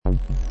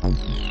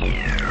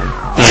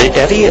The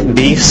Eddie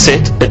B.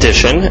 Sit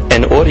edition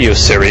and audio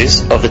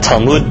series of the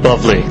Talmud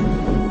Bavli.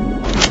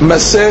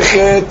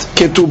 Masechet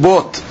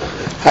Ketubot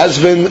has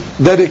been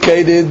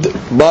dedicated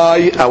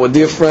by our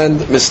dear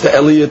friend Mr.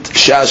 Elliot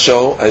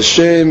Shasho.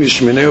 Hashem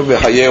Yishmeneu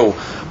v'Hayeu.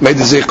 May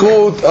the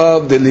zikut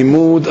of the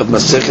limud of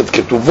Masechet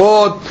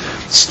Ketuvot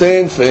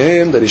stand for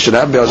him, that he should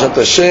have Be'ezrat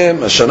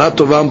Hashem Shana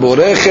Tova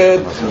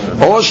Borechet,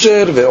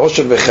 Osher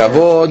ve'Osher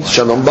ve'Chavod,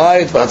 Shalom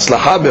Bayit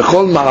v'Hatzlacha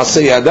b'Chol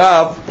Ma'aseh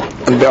Yadav,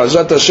 and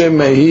Be'ezrat Hashem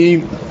may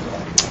he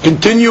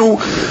continue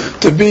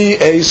to be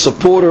a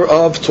supporter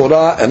of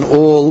Torah and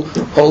all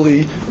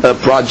holy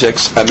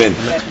projects. Amen.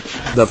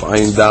 Daf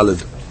Ayin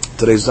Daled.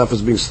 Today's daf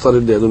is being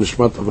studied by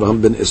Nishmat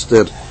Avraham ben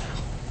Esther.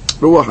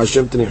 Ruach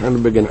Hashem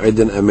Tenichanu Began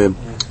Eden Amen.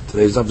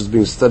 Today's daf is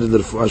being studied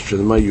by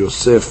Shema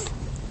Yosef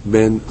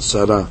ben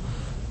Sarah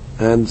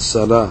and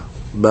Sarah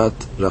bat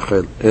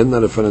Rachel. En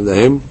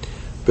Referendahim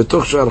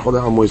Betoch Shar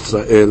Cholei Amo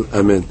Yisrael.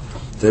 Amen.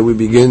 Today we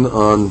begin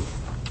on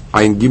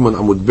Ayin Gimon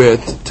Amud Bet,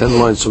 10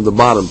 lines from the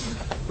bottom.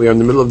 We are in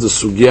the middle of the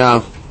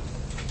sugya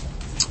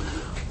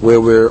where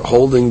we're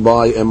holding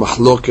by a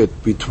machloket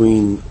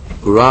between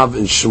Rav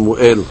and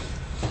Shemuel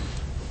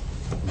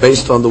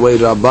based on the way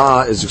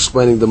Rabbah is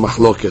explaining the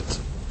machloket.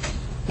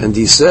 And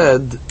he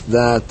said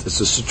that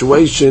it's a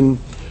situation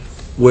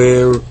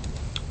where,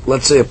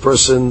 let's say a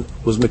person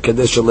was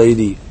mekadesh a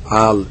lady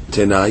al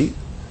tenai.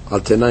 Al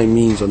tenai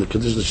means on the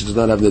condition that she does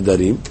not have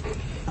nedarim.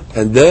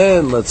 And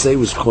then, let's say,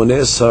 was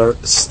kones her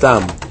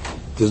stam.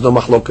 There's no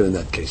machloket in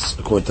that case,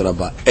 according to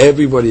Rabbah.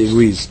 Everybody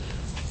agrees.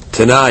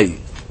 Tanai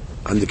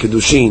and the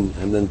Kedushin,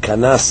 and then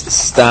Kanas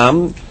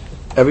Stam,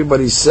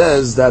 everybody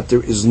says that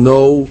there is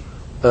no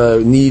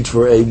need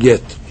for a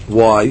get.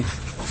 Why?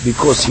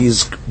 Because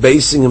he's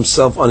basing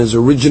himself on his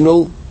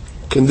original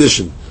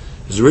condition.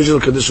 His original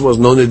condition was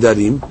no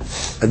nedarim,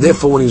 and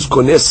therefore when he's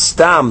Kones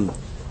Stam,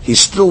 he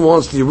still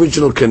wants the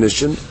original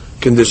condition.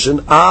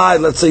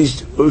 Let's say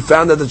we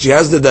found out that she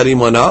has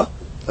nedarim on her.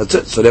 That's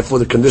it. So therefore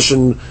the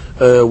condition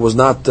was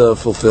not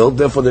fulfilled.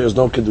 Therefore there is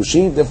no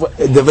kedushin. Therefore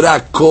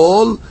devra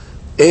kol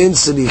en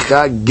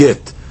selicha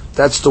get.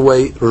 That's the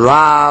way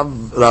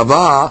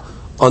Rava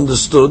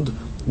understood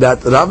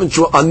that. Rav and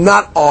Shua are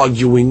not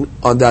arguing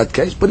on that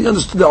case, but he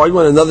understood they're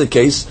arguing on another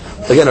case.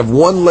 Again, of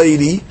one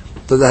lady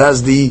that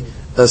has the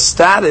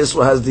status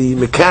or has the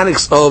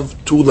mechanics of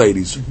two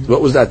ladies.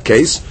 What was that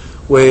case?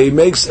 Where he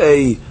makes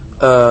a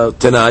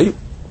tenai,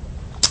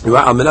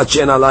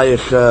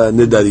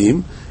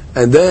 nidarim.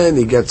 And then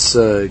he gets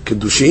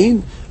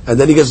Kedushin, and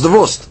then he gets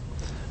divorced.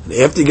 And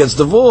after he gets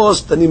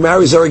divorced, then he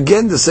marries her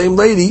again, the same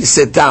lady,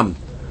 Setam.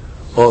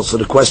 Also,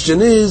 the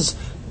question is,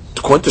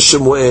 according to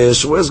Shemuel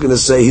is going to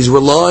say he's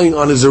relying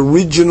on his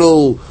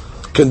original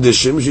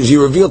condition, which is he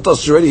revealed to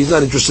us already he's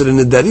not interested in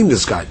Nedarim,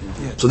 this guy.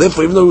 Yeah. So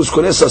therefore, even though he was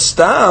Kones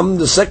Stam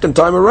the second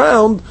time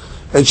around,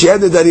 and she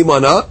had Nedarim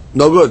on her,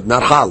 no good,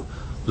 not Hal.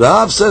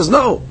 Rav says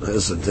no.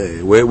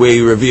 Where he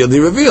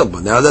revealed.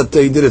 But now that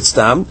he did it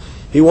Stam,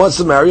 he wants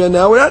to marry her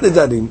now without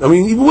Nedarim. I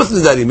mean, even with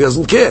Nedarim, he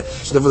doesn't care.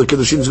 So therefore the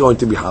Kedushin is going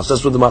to be house.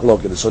 That's what the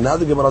Machloket is. So now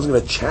the Gemara is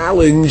going to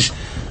challenge,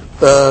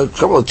 a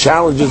couple of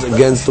challenges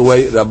against the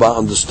way Rabbah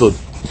understood.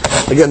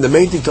 Again, the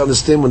main thing to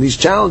understand when these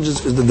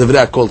challenges is the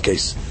Devrei Kol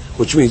case.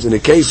 Which means in a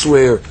case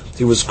where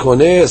he was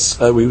Kones,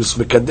 he was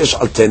Mekadesh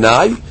al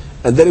Tenai,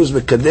 and then he was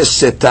Mekadesh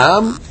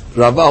Setam,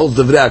 Rabbah holds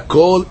Devrei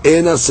Kol,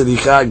 Ena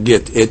Sericha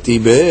Get.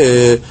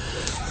 Etibe.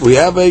 We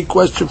have a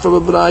question from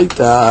a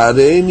Braita.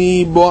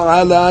 Hareni bo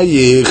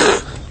alayich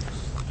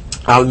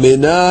al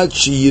menat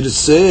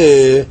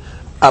shirse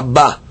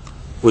abba,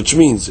 which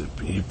means a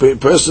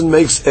person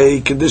makes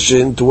a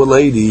condition to a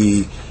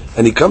lady,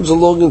 and he comes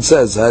along and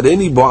says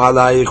Hareni bo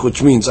alayich,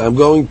 which means I'm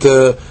going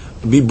to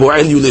be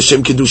bo'el you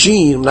l'shem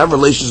kedushin, not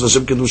relations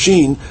l'shem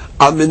kedushin,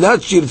 al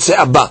menat shirse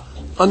abba,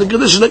 on the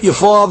condition that your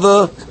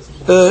father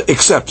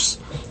accepts.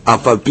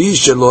 Even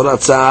though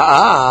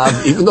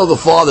the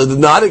father did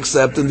not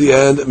accept in the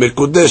end,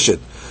 Mekudeshet.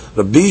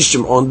 Rabbi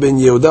Shimon ben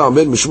Yehuda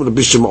Omer Mishum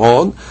Rabbi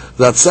Shimon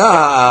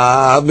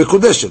Ratzah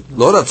Mekudeshet.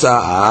 Lo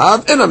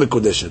Ratzah Ena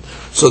Mekudeshet.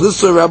 So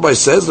this rabbi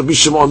says Rabbi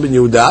Shimon ben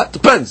Yehuda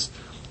depends.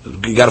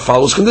 You got to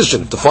follow his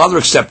condition. If the father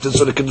accepted,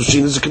 so the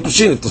kedushin is a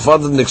kedushin. If the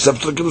father didn't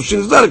accept, so the kedushin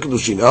is not a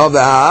kedushin.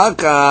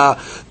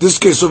 This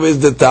case over is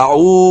the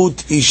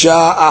ta'ut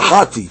isha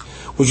ahati,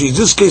 which is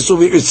this case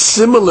over here is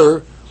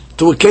similar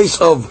to a case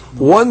of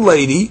one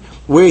lady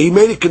where he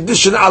made a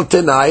condition al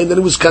tenai and then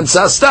it was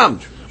kansa stam.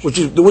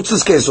 What's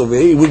this case over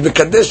here? He would be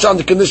kaddish on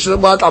the condition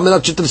of what?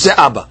 Amenat shitr se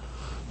abba.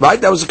 Right?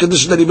 That was the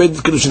condition that he made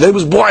the condition. Then it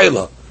was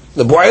bo'ela.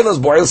 The bo'ela is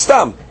bo'el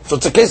stam. So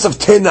it's a case of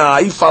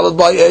tenai followed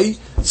by a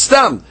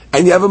stam.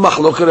 And you have a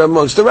machloket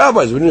amongst the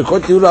rabbis. When you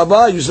quote the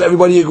rabbi, you say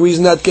everybody agrees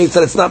in that case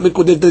that it's not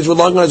mikudesh, that he's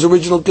relying on his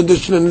original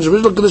condition, and his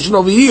original condition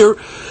over here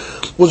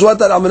was what?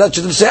 That amenat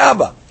shitr se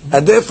abba.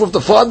 And therefore if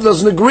the father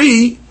doesn't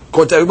agree,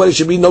 according to everybody,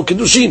 should be no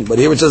kedushin. But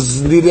here it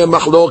says nideh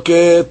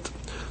machloket.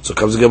 So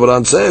comes the Gemara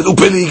and says,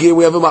 upeligi,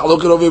 we have a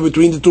machloket over here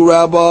between the two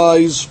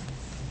rabbis.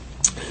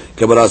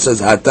 Gemara says,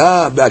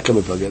 Hata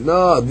be'akam plug.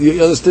 No,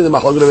 you understand the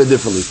mahloket very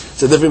differently.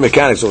 It's a different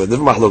mechanics over it,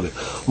 different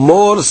mahloket.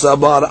 Mor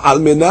sabar al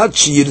menat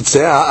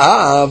shirtzeh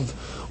ha'av.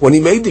 When he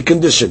made the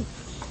condition,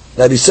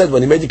 that he said,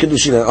 when he made the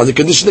condition, on the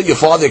condition that your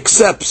father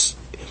accepts,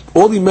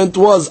 all he meant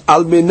was,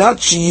 al menat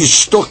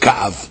shiyishto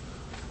ka'av.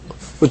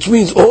 Which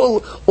means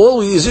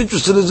all he is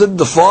interested is that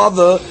the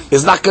father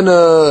is not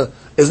gonna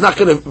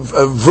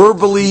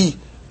verbally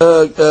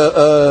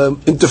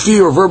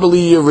interfere or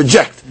verbally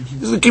reject.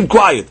 He's gonna keep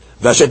quiet.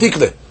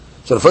 Vashatikle.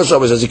 So the first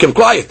rabbi says he kept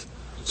quiet.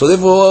 So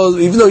therefore,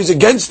 even though he's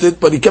against it,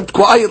 but he kept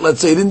quiet. Let's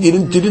say he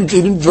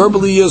didn't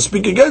verbally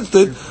speak against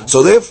it.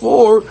 So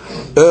therefore,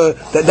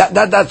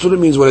 that's what it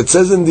means when it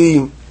says in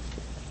the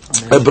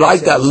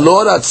Braita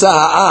Lo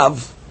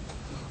Ratzah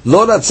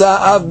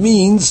Ha'av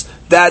means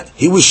that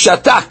he was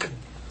shatak,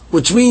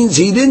 which means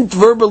he didn't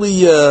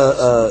verbally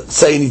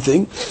say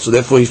anything, so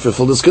therefore he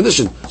fulfilled this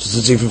condition. So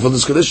since he fulfilled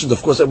this condition,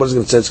 of course everybody's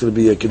going to say it's going to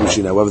be a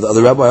kiddushin. However, the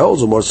other rabbi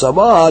holds, Umar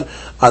Sabad,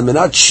 al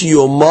menat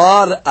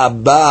shiomar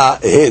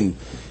abahin.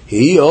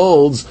 He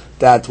holds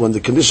that when the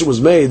condition was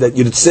made, that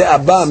Yitzeh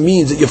Abba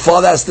means that your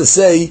father has to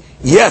say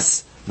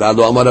yes, and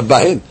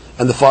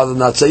the father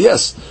not say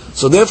yes.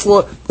 So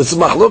therefore, it's a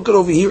mahloket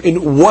over here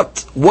in what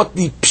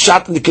the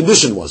pshat in the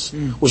condition was,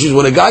 which is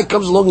when a guy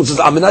comes along and says,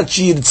 al menat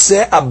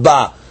Yitzeh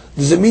Abba.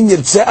 Does it mean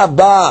Yitzeh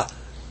Abba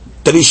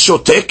that he's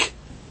shotek,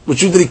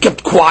 which means that he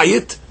kept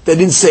quiet, that he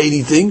didn't say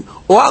anything,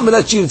 or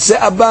Yitzeh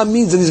Abba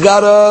means that he's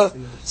got to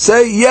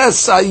say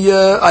yes, I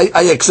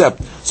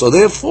accept. So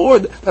therefore,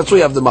 that's why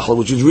you have the machlok,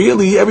 which is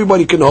really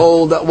everybody can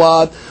hold that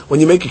what when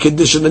you make a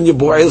condition and you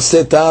bo'el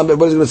setam,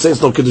 everybody's going to say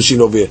it's no kiddushin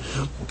over here.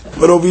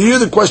 But over here,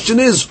 the question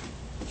is,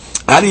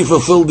 how do you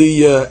fulfill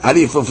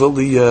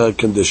the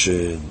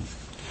condition?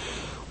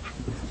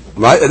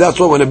 Right, and that's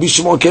why when Rabbi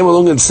Shimon came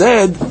along and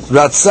said,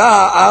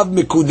 "Ratzah av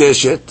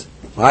mikudeshet,"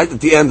 right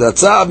at the end,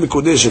 "Ratzah av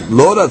mikudeshet,"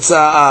 lo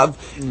ratzah av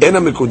ena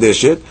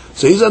mikudeshet.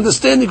 So he's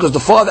understanding because the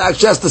father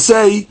actually has to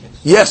say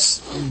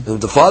yes. And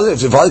if the father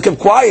kept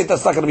quiet,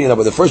 that's not going to be enough.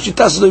 But the first you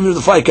test if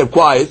the father kept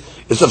quiet,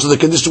 it's up to the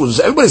condition.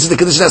 Everybody says the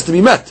condition has to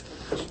be met.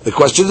 The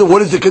question is,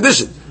 what is the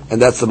condition?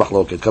 And that's the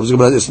mahloket. Comes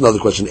it's another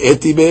question.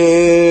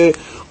 Etibe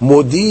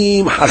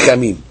modim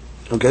hachamim.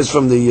 Okay, it's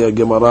from the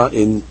Gemara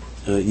in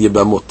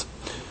Yebamot.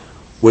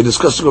 We're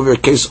discussing over a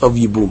case of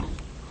Yibum.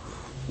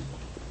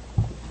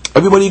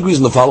 Everybody agrees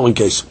in the following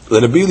case.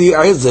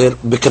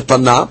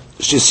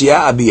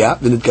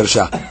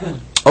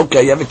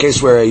 Okay, you have a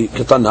case where a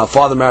katana,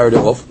 father married her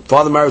off.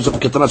 Father marries off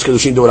katana's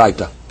kedushin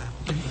d'oraita.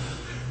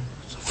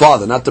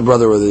 Father, not the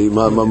brother or the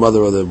mother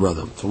or the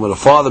brother. So when a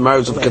father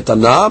marries off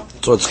katana,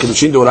 so it's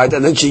kedushin d'oraita,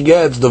 and then she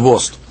gets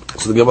divorced.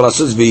 So the Gemara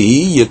says,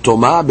 "V'hi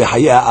yetoma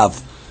b'haya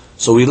av."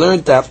 So we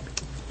learned that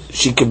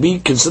she could be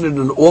considered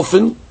an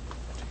orphan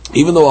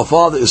even though her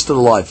father is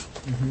still alive.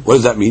 What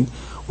does that mean?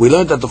 We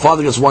learned that the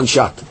father gets one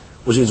shot,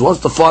 which means once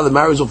the father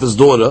marries off his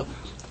daughter,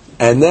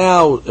 and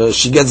now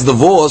she gets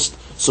divorced,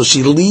 so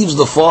she leaves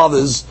the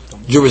father's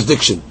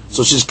jurisdiction.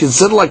 So she's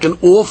considered like an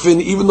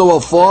orphan, even though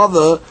her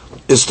father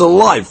is still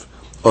alive.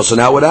 Oh, so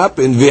now what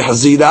happened?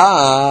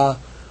 V'hazira.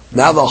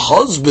 Now the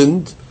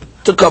husband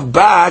took her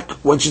back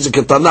when she's a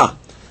ketana.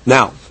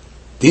 Now,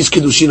 these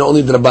kiddushin are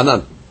only the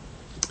Rabbanan.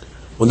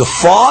 When the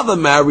father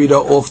married her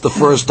off the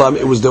first time,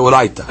 it was the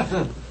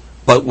oraita.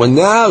 But when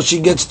now she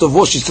gets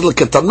divorced, she's still a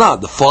ketana.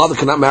 The father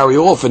cannot marry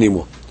her off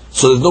anymore.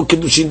 So there's no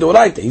kiddushin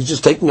d'oraita. He's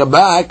just taking her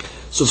back.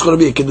 So it's going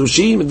to be a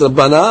kiddushin with the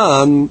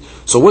banan.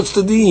 So what's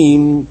the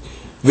deen?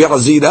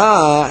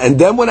 Ve'azira. And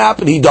then what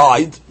happened? He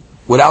died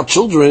without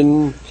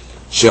children.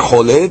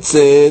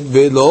 Shecholetzet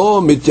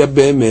velo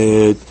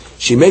mityabemet.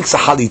 She makes a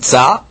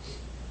halitza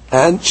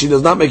and she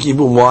does not make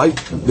yibum. Why?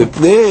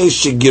 B'pnei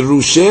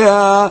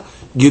shegirushea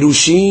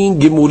girushin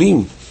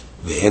gimurim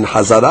ve'en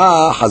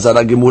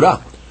hazara gemura.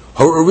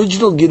 Her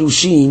original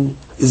girushin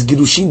is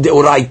girushin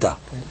deoraita,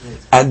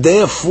 and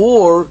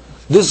therefore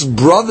this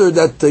brother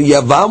that the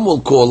Yavam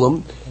will call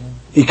him,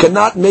 he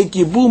cannot make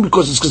yibum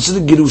because it's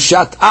considered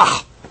girushat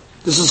ach.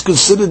 This is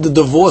considered the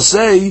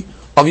divorcee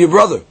of your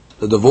brother.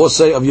 The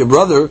divorcee of your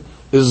brother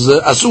is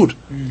asur.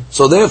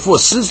 So therefore,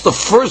 since the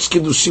first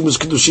kiddushin was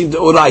kiddushin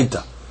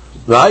deoraita,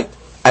 right?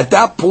 At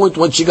that point,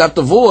 when she got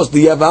divorced,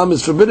 the Yavam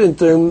is forbidden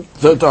to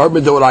her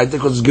deoraita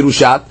because it's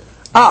girushat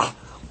ach.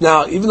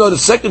 Now, even though the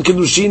second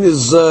kiddushin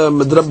is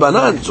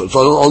midrabanan, so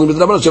only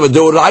midrabanan, so you have a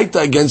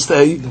deoraita against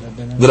a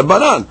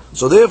drabanan.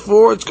 So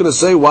therefore, it's going to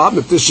say, "Wow,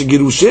 miftish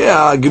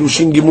girushea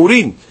girushin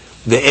gimurin,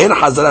 the en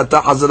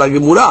hazarata hazara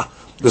gemura."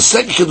 The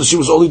second kiddushin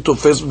was only to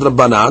face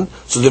midrabanan,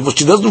 so therefore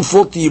she doesn't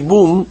fall to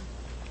yibum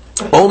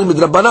only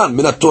midrabanan.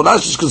 Min Torah,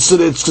 it's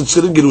considered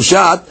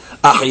girushat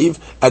achiv,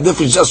 and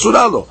therefore she's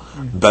asuralo.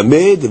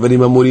 Bameh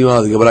devarim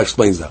amurim. The Gemara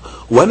explains that.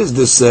 When is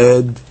this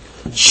said?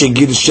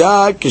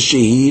 Shegirsha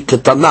keshehi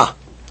ketana.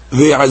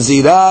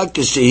 Ve'azira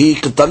keshehi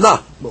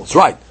ketana. That's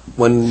right.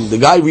 When the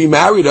guy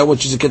remarried her when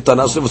she's a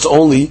ketana, so it's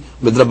only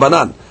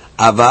midrabanan.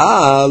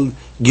 Aval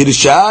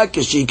girsha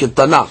keshehi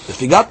ketana. If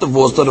he got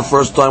divorced the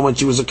first time when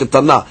she was a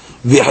ketana,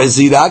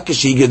 ve'azira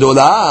keshehi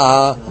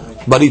gedola.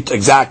 But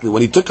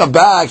when he took her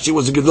back, she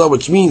was a Gedolah,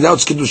 which means now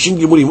it's Kiddushin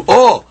Gemurim.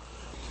 Oh,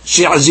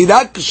 she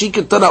azirat she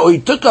ketana, or he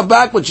took her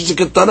back when she's a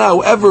ketana,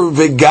 however,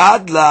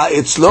 vegadla,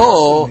 it's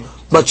low,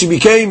 but she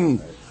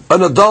became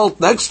an adult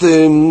next to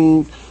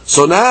him.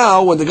 So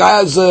now, when the guy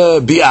has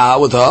a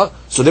bi'ah with her,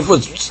 so therefore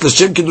it's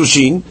l'shem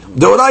kiddushin,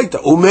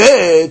 deoraita,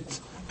 umet,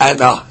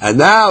 and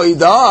now he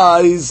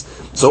dies,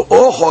 so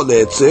or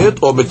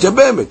choletzet, or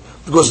betyabemet,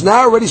 because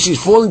now already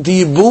she's falling to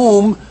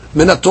yibum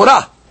min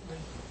Torah.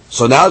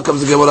 So now it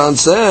comes the Gemara and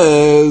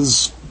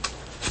says,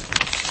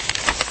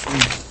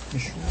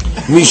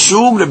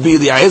 Mishum Rabbi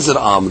Eliezer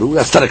Amru,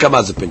 that's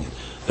Tanakama's opinion.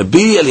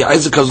 Rabbi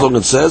Eliezer comes along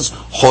and says,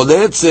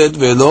 Choletzet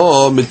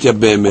velo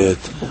mityabemet.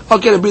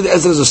 Okay, Rabbi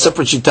Eliezer is a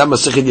separate shita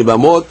Masechet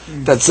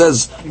Yevamot that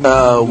says,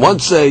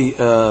 once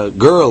a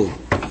girl,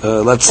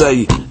 let's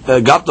say,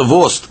 got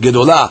divorced,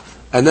 Gedolah,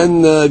 and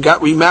then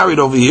got remarried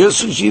over here,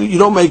 so you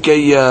don't make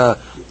a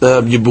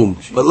yibum.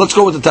 But let's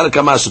go with the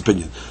Tanakama's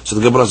opinion. So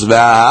the Gemara says,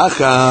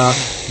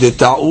 the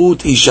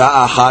ta'ut isha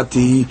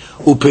achati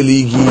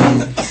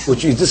upeligi,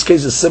 which in this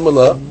case is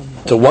similar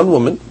to one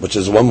woman, which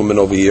is one woman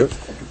over here.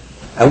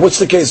 And what's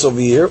the case over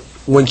here?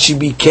 When she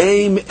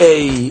became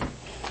he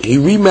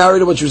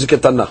remarried her when she was a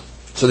ketana.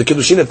 So the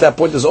kiddushin at that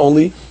point is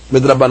only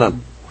midrabanan.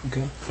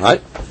 Okay.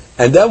 Right?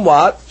 And then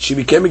what? She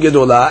became a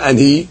gedolah and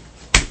he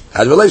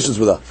had relations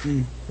with her.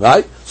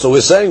 Right? So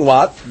we're saying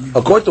what?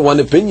 According to one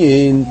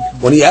opinion,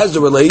 when he has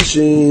the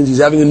relations, he's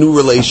having a new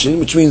relation,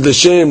 which means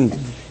l'shem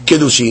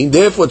kiddushin.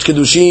 Therefore it's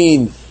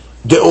kiddushin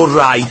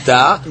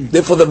deoraita.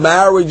 Therefore the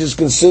marriage is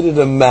considered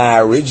a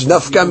marriage.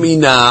 Nafka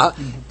mina.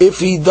 If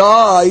he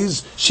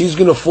dies, she's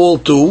going to fall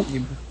to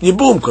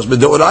yibum, because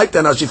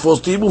deoraita now she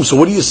falls to yibum. So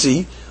what do you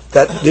see?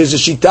 That there's a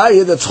shita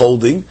here that's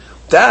holding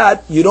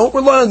that you don't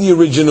rely on the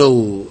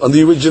original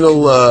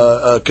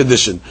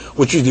condition,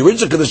 which is the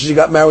original condition. She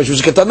got married, she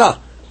was a ketana.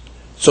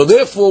 So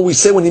therefore, we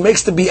say when he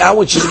makes the bi'ah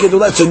when she's a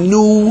gedolah, it's a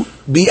new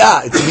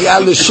bi'ah. It's a bi'ah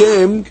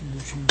l'shem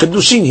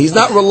kedushin. He's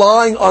not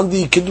relying on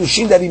the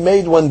kedushin that he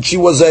made when she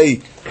was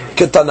a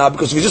ketana,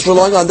 because if he's just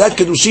relying on that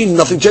kedushin,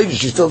 nothing changes.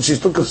 She's still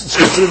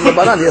considered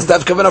rabbanan. He has to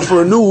have kavanah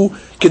for a new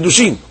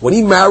kedushin. When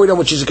he married her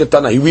when she's a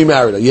ketana, he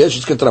remarried her. Yes,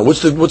 she's ketana.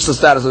 What's the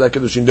status of that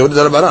kedushin?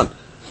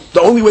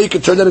 The only way you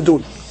can turn that into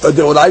a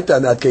deoraita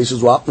in that case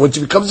is what? When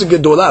she becomes a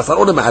gedolah, it's not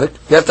automatic.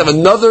 You have to have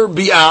another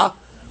bi'ah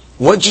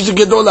when she's a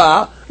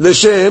gedolah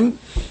l'shem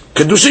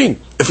kedushin.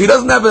 If he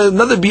doesn't have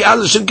another bi'ah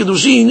l'shem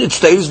kedushin, it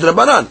stays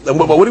drabanan. And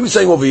what are we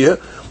saying over here?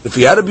 If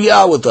he had a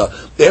bi'ah with her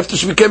after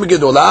she became a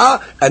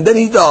gedolah and then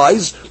he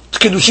dies,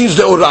 kedushin is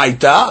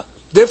deoraita.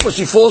 Therefore,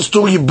 she falls to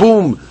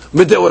yibum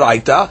mid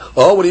deoraita.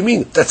 Oh, what do you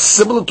mean? That's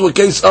similar to a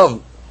case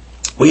of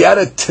we had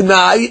a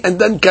t'nai and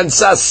then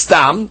kansa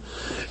stam,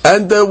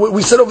 and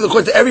we said over the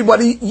course to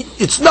everybody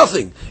it's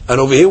nothing. And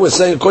over here we're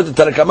saying according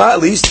to Tanakama at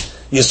least.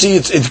 You see,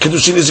 it's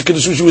Kedushin is a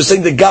Kedushin. She was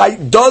saying the guy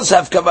does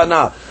have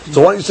Kavanah.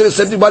 So why don't you say the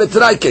same thing about the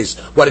tonight case?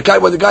 When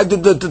the guy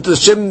did the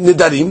Shem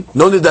Nidarim,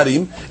 no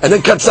Nidarim, and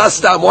then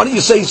Katsastam, why don't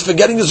you say he's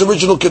forgetting his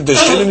original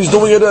condition and he's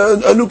doing it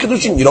a new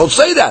Kedushin? You don't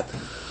say that.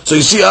 So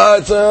you see,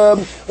 it's a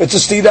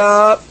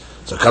Stida.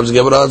 So comes the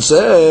Gemara and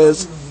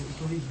says,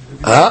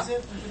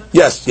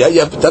 yes,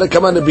 yeah,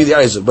 Tanakama and be the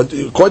Eizer. But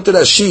according to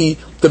Rashi,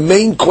 the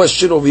main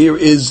question over here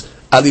is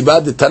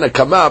Alibad the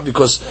Tanakama,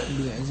 because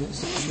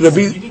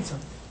Rabbi,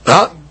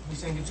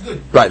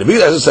 right, the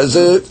Bible says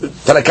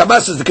Tanakama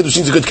says the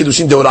Kiddushin is a good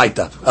Kiddushin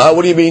deoraita.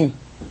 What do you mean?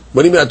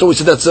 What do you mean? I thought we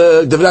said that's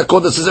the V'nat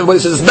code that says everybody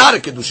says it's not a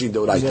Kiddushin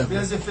deoraita.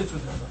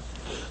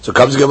 So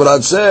comes the Gemara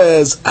and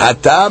says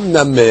Hatam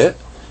Nameh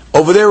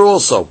over there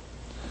also.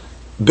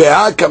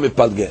 Be'aka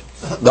mipalge.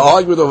 The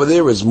argument over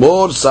there is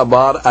Mor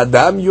Sabar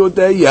Adam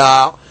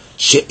Yodeya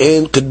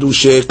She'en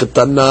Kiddushe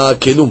Ketana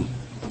Kelum.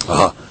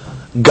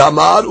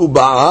 Gamar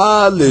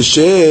Ubaal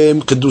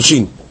L'Shem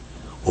Kiddushin.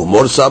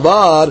 Umor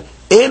Sabar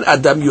אין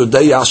אדם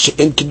יודע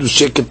שאין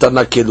קידושי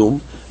קטנה כלום,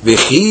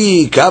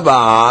 וכי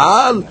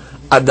כבעל,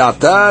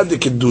 הדעתה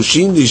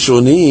דקידושין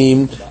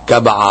ראשונים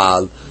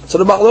כבעל. So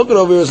the Machloket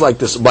over here is like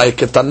this. By a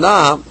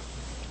ketana,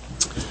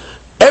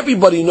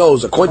 everybody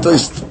knows, according to at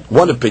least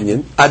one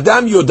opinion,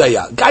 Adam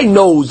Yodaya, guy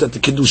knows that the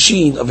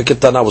kiddushin of a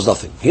ketana was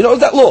nothing. He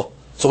knows that law.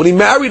 So when he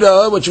married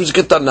her, when she was a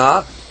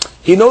ketana,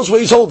 he knows where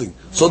he's holding.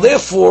 So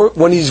therefore,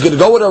 when he's going to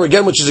go with her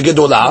again, which is a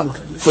gedolah,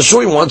 for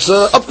sure he wants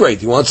to upgrade.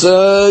 He wants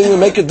to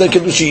make it the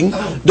kiddushin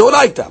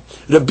doraita.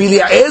 Rabbi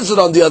Eliezer,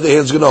 on the other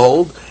hand, is going to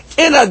hold.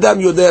 In Adam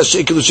Yodeh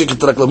Shei Kiddushin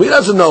Ketraklam. He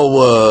doesn't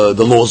know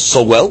the laws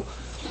so well.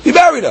 He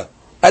married her.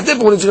 At that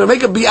point, he's going to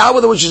make a bi'ah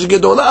with her when she's a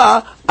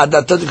gedolah.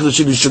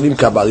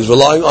 He's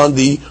relying on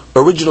the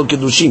original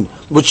kiddushin,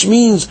 which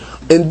means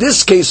in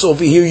this case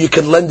over here, you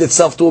can lend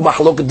itself to a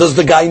mahlok. Does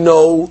the guy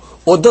know?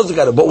 Or does the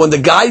guy know? But when the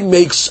guy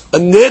makes a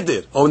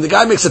neder, or when the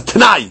guy makes a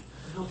t'nai,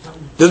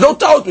 there's no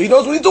doubt. He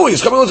knows what he's doing.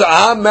 He's coming and saying,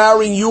 I'm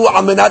marrying you,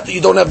 I'm not that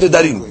you don't have the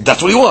darim.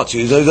 That's what he wants.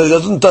 He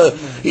doesn't,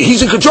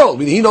 he's in control. I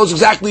mean, he knows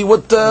exactly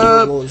what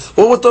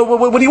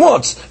he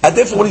wants. And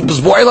therefore, when he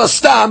does bo'ila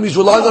stam, he's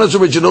relying on his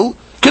original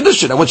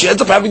kedushin. And when she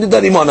ends up having the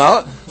darim on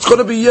her, it's going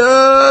to be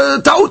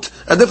taut.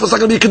 And therefore, it's not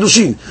going to be a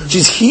kedushin.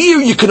 She's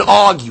here, you can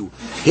argue.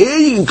 Here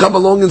you can come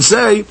along and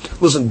say,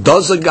 listen,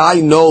 does a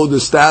guy know the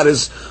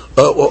status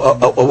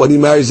when he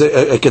marries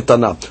a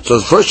ketana? So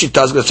the first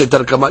shita is going to say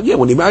Tanakama, yeah,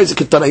 when he marries a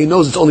ketana, he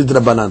knows it's only to the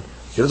banan.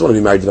 He doesn't want to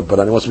be married to the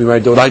banan, he wants to be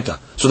married to Oraita.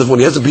 So therefore, when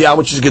he has a biyah,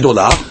 which is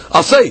gedolah,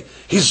 I'll say,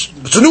 it's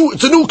a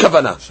new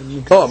kavanah.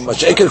 Oh,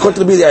 Mashiach, according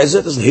to the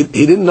biyah,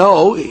 he didn't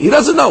know, he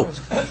doesn't know.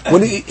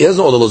 When he doesn't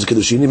know all the laws of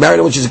Kiddushin, he married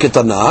her when she's a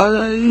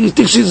ketana, he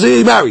thinks she's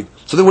married.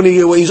 So then when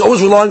he's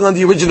always relying on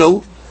the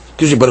original,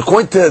 but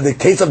according to the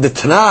case of the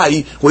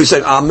Tanai, where he's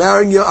saying, I'm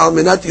marrying you,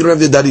 Alminat, you don't have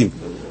the darim.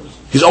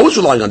 He's always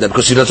relying on that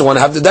because he doesn't want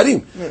to have the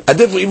darim. And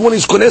therefore, even when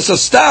he's konesa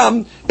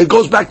stam, it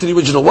goes back to the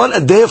original one,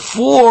 and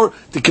therefore,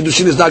 the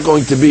Kiddushin is not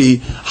going to be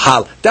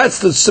hal. That's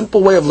the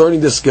simple way of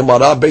learning this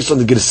Gemara, based on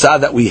the Girsah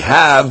that we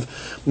have,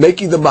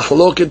 making the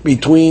mahloket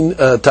between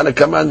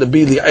Tanakama and the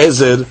Bili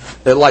Ezer,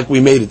 like we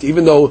made it.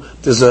 Even though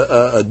there's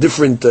a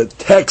different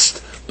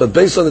text, but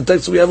based on the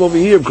text we have over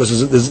here,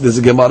 because there's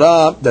a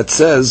Gemara that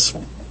says,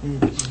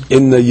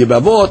 in the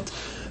Yibavot,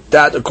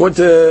 that according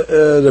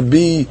to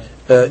Rabbi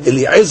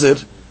Eliezer,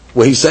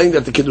 where he's saying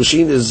that the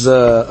Kiddushin is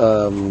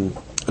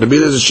Rabbi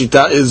Eliezer's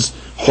shita is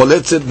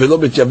choletzet velo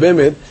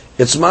betyabemet.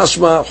 It's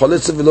mashma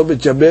choletzet velo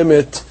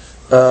betyabemet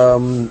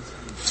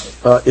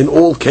in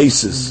all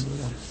cases.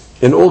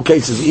 In all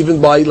cases,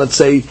 even by, let's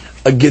say,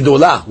 a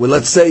gedolah. Well,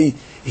 let's say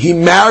he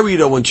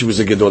married her when she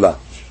was a gedolah.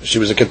 She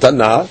was a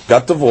ketana,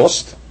 got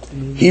divorced.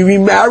 He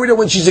remarried her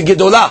when she's a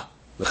gedolah.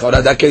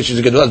 In that case, she's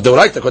a gedolah.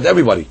 Deoraita, according to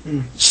everybody.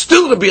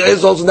 Still, Rabbi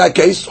Eliezer also in that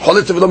case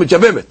choletzet velo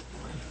betyabemet.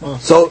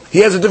 So he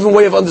has a different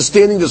way of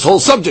understanding this whole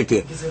subject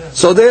here.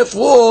 So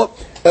therefore,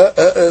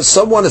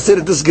 someone has said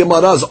that this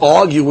Gemara is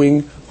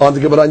arguing on the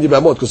Gemara in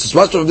Yibamot, because it's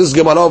much of this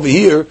Gemara over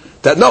here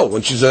that no,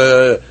 when she's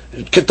a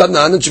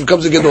Ketanan and she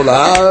becomes a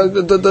Gedolah,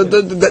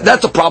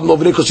 that's a problem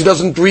over there because she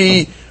doesn't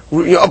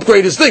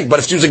upgrade his thing. But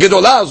if she's a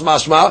Gedolah,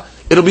 mashma,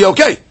 it'll be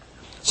okay.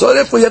 So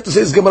therefore, you have to say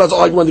this Gemara is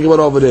arguing the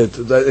Gemara over there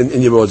in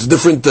Yibamot. It's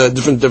a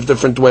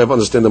different way of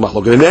understanding the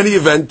Machlok. In any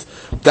event,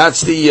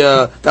 that's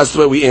the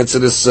way we answer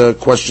this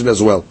question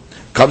as well.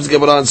 Comes the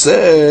Gemara and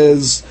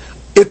says,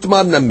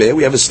 Itmar Nameh,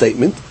 we have a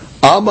statement.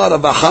 Amar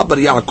Ravacha bar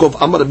Yaakov,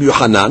 Amar Rabbi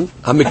Yochanan,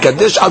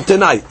 HaMekadesh al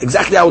Tenai.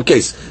 Exactly our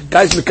case.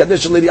 Guys,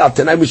 Mekadesh a lady al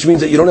Tenai, which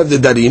means that you don't have the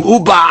Darim.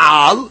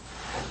 U'Ba'al,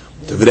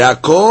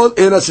 Tevreakol,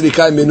 Ena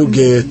Sirikai Menu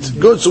Get.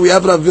 Good, so we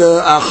have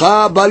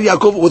Ravacha bar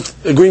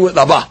Yaakov agreeing with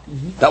Rabba.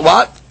 That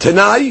what?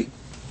 Tenai,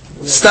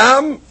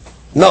 Stam,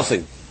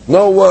 nothing.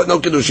 No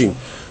Kiddushin.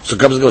 So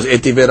comes and goes,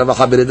 Etive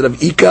Ravacha bered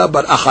Rav Ika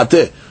bar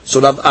Achate.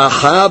 So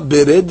Ravacha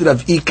bered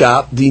Rav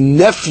Ika, the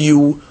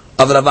nephew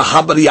of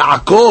Ravacha bar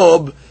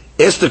Yaakov,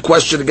 asked the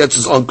question against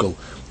his uncle.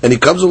 And he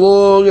comes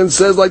along and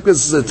says like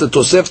this, it's a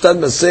Toseftan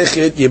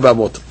Masechet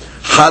Yibamot.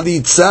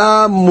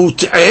 Halitza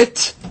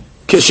mut'et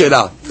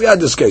keshera. We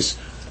had this case.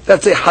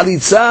 That's a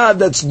halitza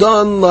that's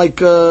done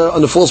like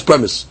on a false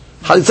premise.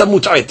 Halitza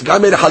mut'et. The guy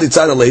made a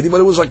halitza on a lady,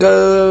 but it was like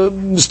a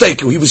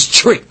mistake. He was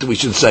tricked, we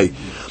should say.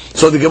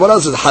 So the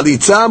Gemara says,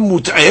 halitza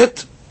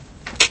mut'et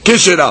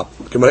keshera.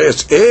 Gemara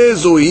asks,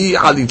 Ezohi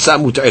halitza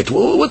mut'et.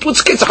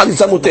 What's the case of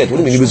halitza mut'et? What do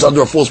you mean? He was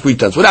under a false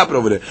pretense. What happened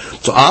over there?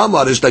 So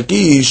Amar Ish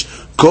Lakish,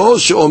 Kol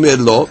she'omer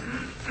lo,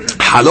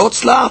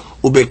 halotz la,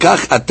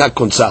 ubekach ata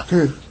konsa.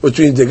 Which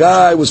means the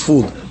guy was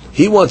fooled.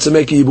 He wants to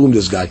make a yibum,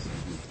 this guy.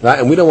 Right?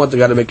 And we don't want the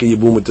guy to make a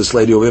yibum with this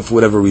lady over here for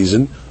whatever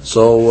reason.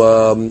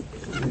 So,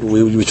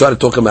 we try to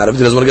talk him out of it.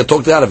 He doesn't want to get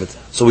talked out of it.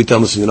 So we tell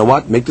him, you know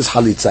what? Make this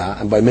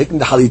halitza. And by making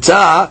the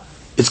halitza,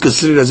 it's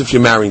considered as if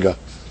you're marrying her.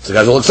 So the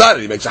guy's all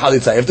excited. He makes a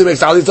halitza. After he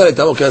makes a halitza, they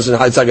tell him, okay, so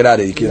halitza, get out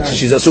of here.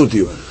 She's a suit to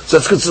you. So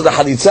that's considered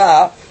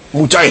halitza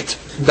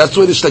mut'et. That's the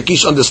way the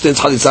Shlakish understands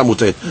halitza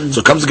mut'et.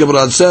 So comes the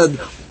Gemara and said,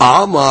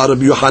 Amar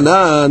Rabbi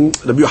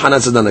Yochanan. Rabbi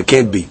Yochanan said, no, it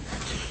can't be.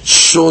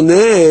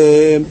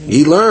 Shoneh,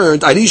 he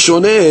learned, Ari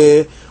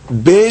Shoneh,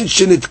 ben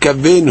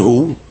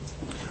shenitkavenhu,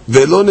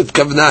 velo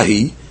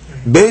nitkavnahi,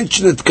 ben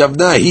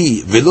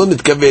shenitkavnahi, velo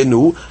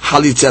nitkavenu,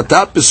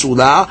 halitzata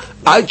pesula,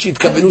 ad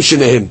shitkavenu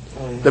shenehem.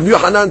 Rabbi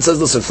Yochanan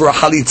says, listen, for a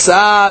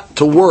halitza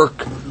to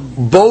work,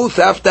 both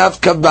have to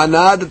have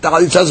kavanah that the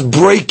halitza is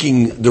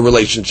breaking the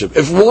relationship.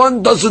 If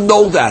one doesn't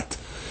know that,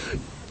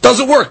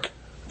 doesn't work.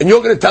 And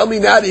you're going to tell me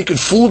now that you can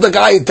fool the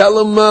guy and tell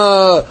him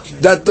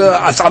that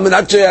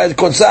Asaminache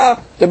Konsa?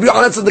 Rabbi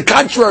Yochanan says the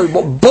contrary.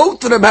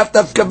 Both of them have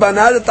to have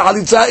kavanah that the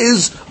halitza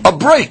is a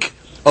break.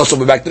 Also,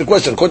 we're back to the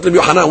question. According to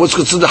Rabbi Yochanan, what's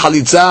considered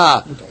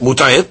halitza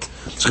mut'et?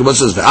 So Gemara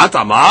says, "Ve'at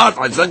amar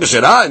halitza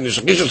kashera," and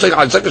Yishakish say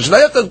halitza kashera.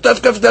 You have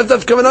to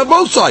have kavanah on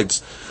both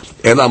sides.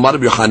 Ela amar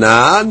Rabbi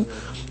Yochanan,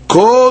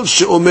 kol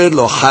she'omer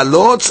lo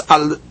halotz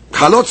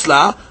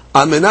la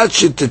al menat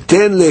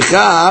sheteten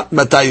lecha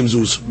 200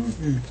 zuz.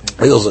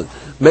 Listen,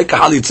 make a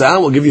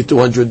halitza, we'll give you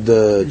 200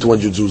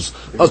 zuz.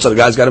 Oh, so the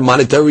guy's got a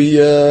monetary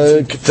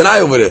tanai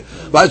over there,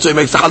 right? So he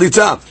makes the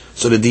halitza.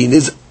 So the deen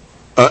is,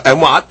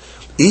 and what?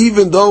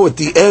 Even though at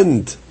the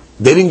end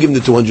they didn't give him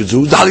the 200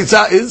 zuz, the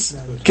halitza is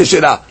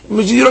keshera.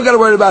 You don't got to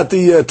worry about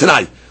the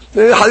tanai.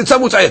 Halitza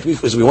mut'ayet. We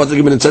want to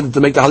give him an incentive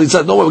to make the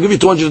halitza. No, we'll give you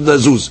 200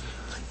 zuz.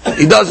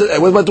 He does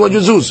it. What about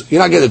 200 zuz?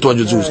 You're not getting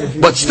 200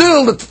 zuz. But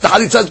still, the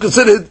halitza is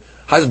considered.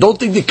 I don't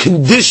think the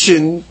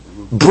condition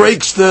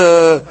breaks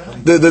the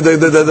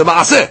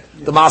maaseh.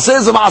 The maaseh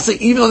is a maaseh,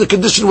 even though the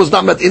condition was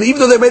not met, and even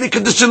though they made a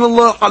conditional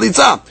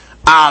halitza.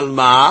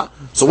 Alma.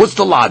 So what's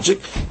the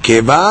logic?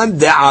 Kevan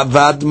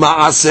de'avad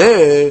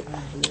maaseh.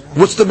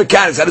 What's the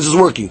mechanics? How is this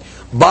working?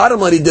 Bottom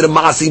line, he did a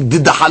maaseh,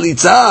 did the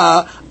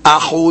halitza,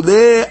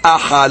 achole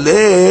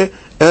achale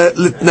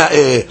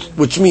litna'eh,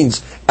 which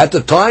means at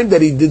the time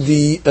that he did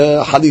the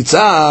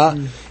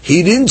halitza,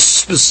 he didn't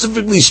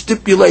specifically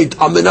stipulate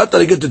aminat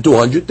that I get to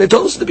 200. They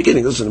told us in the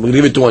beginning, listen, I'm going to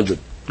give it 200.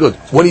 Good.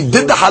 When he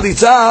did the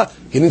halitza,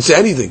 he didn't say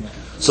anything.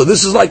 So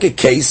this is like a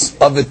case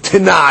of a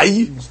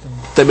tenai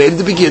they made in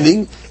the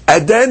beginning,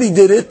 and then he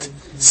did it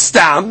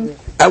stam.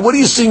 And what are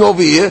you seeing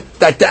over here?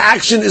 That the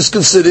action is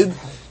considered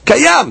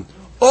kayam.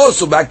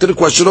 Also, back to the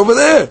question over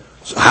there.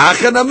 So,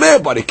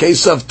 by the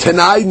case of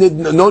tenai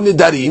no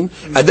nidarim,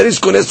 and then he's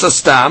konesa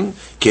stam,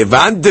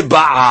 kevan de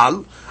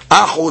baal,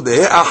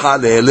 achode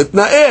achale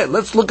litnae.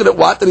 Let's look at it.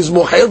 What that is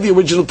mohel the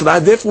original tenai.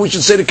 Therefore, we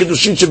should say the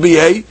kedushin should be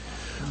a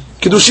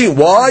kedushin.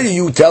 Why are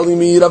you telling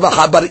me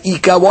Ravacha bar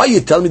Ika? Why are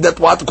you telling me that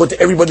what according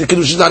to everybody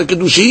kedushin is not a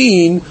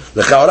kedushin?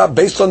 The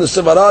based on the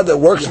Sivara that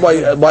works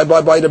by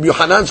Rabbi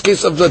Yohanan's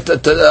case of the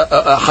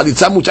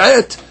halitza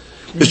mut'ayet,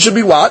 it should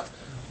be what?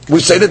 We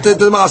say that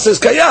the maaseh is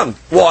kayam.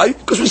 Why?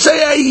 Because we say,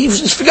 hey, you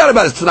just forgot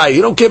about it tonight.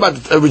 You don't care about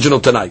the original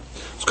tonight.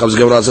 So comes the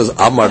Gemara and says,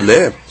 Amar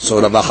le.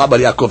 So Ravacha bar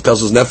Yaakov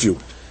tells his nephew,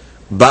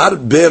 Bar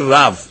ber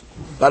Rav.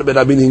 Bar ber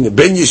Rav meaning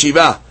Ben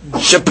Yeshiva.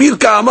 Shapir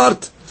ka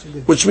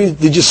which means,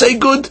 did you say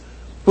good?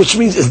 Which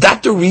means, is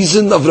that the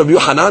reason of Rabbi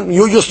Yohanan?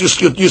 You're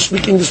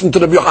speaking this into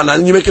Rabbi Yohanan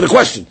and you're making a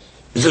question.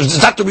 Is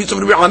that the reason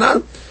of Rabbi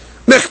Yohanan?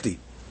 Mechti.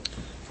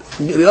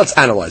 Let's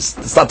analyze.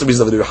 It's not the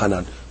reason of Rabbi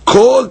Yohanan.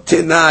 Kol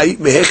tenai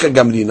mehecha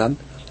gamrinan.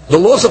 The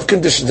laws of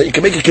conditions, that you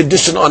can make a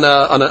condition on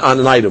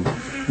an item.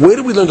 Where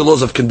do we learn the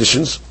laws of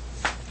conditions?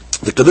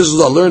 The conditions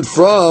are learned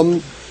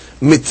from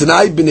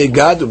mitnai b'nei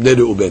Gad u'bnei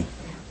Reuben.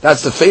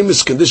 That's the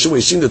famous condition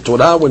we see in the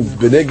Torah when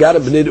Bnei Gad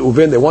and Bnei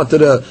Reuven, they wanted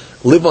to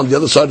live on the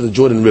other side of the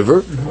Jordan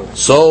River.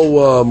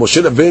 So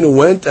Moshe Rabbeinu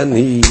went and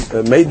he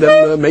made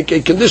them make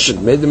a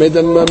condition, made them make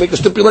a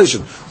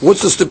stipulation.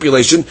 What's the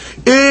stipulation?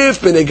 If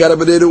Bnei Gad and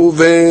Bnei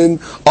Reuven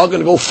are going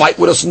to go fight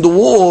with us in the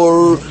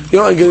war, you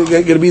know,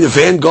 going to be the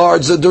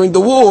vanguards during the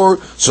war,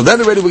 so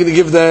then already we're going to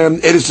give them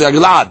Eretz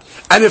Gilad.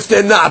 And if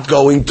they're not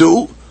going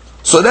to,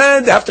 so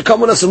then they have to come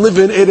with us and live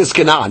in Eretz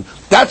Canaan.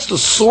 That's the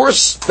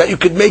source that you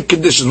could make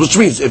conditions, which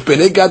means if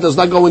Bnei Gad does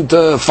not go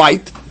into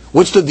fight,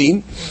 what's the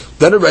deen?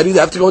 Then already they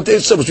have to go into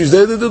Eretz, which means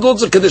there are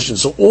lots of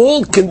conditions. So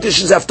all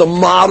conditions have to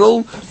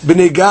model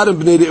Bnei Gad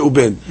and Bnei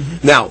Reuben.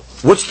 Now,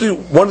 what's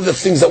one of the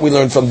things that we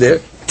learned from there?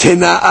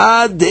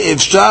 Tena'a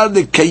de'efshar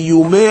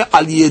lekayume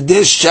al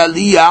yedeh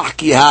shaliach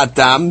ki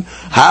hatam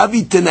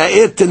havi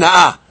tena'e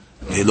tena'a.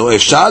 לא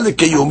אפשר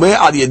לקיומי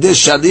על ידי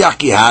שליח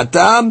כי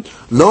האטם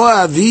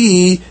לא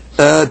אביא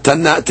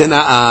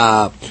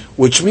תנאה,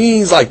 which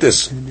means like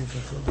this: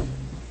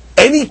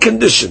 any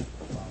condition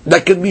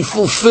that can be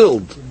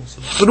fulfilled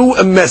through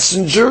a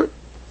messenger,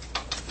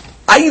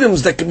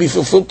 items that can be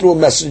fulfilled through a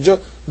messenger,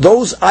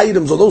 those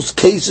items or those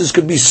cases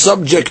could be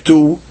subject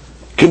to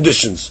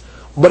conditions.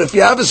 But if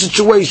you have a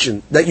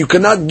situation that you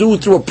cannot do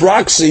through a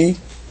proxy,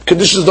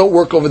 conditions don't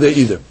work over there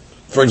either.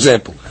 For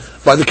example,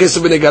 by the case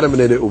of Bnei Gad and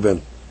Bnei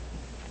Reuven,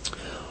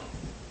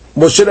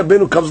 Moshe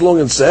Rabbeinu comes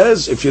along and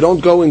says, if you don't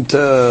go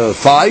into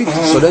fight,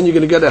 so then you're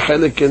going to get a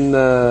chelik in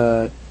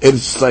Eretz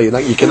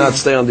Yisrael. You cannot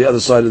stay on the other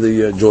side of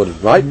the Jordan,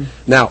 right?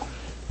 Now,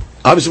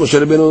 obviously Moshe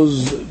Rabbeinu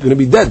is going to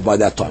be dead by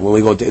that time when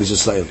we go to Eretz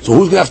Yisrael. So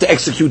who's going to have to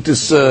execute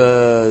this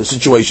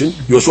situation?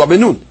 Yoshua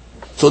ben Nun.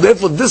 So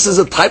therefore, this is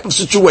a type of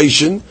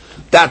situation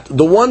that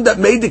the one that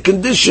made the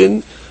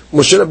condition,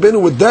 Moshe Rabbeinu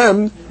with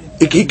them,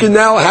 he can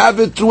now have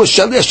it through a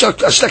shaliach.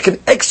 A shaliach can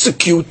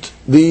execute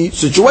the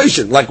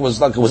situation like it was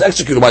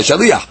executed by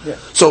shaliach. Yeah.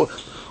 So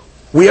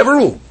we have a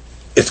rule.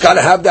 It's got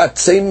to have that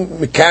same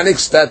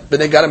mechanics that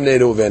Bnei Gad and Bnei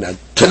Reuven had.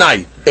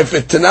 Tanai. If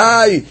a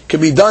tanai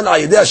can be done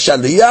ayideh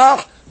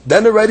shaliach,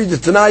 then already the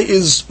tanai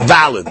is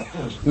valid.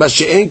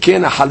 Mashe'en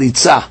ken a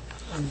halitza.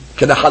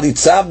 Can a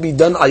halitza be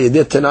done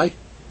ayideh tanai?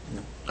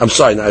 I'm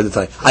sorry, not ayideh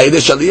tanai. Ayideh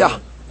shaliach.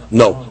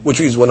 No, which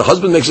means when a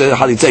husband makes a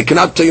halitza, he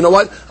cannot say, you know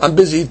what, I'm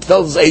busy, he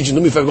tells his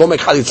agent, let me go make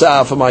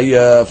halitza for my,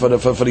 for the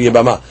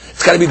Yibama.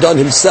 It's got to be done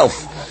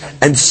himself.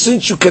 And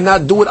since you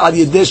cannot do it al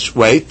yedesh,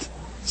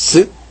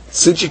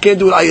 since you can't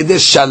do it al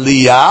yedesh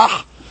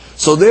shaliyah,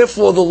 so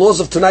therefore the laws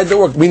of Tanai don't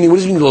work. Meaning, what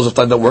does it mean the laws of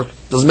Tanai don't work?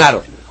 Doesn't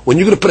matter. When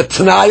you're going to put a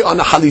Tanai on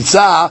a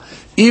halitza,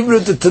 even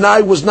if the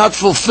Tanai was not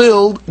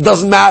fulfilled,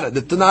 doesn't matter.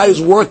 The Tanai is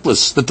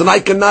worthless. The Tanai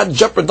cannot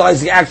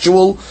jeopardize the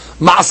actual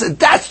Maaseh.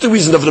 That's the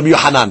reason of Rabbi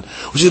Yohanan.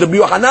 Which is Rabbi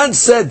Yohanan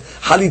said,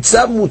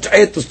 Halitza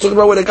mut'et, was talking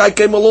about when a guy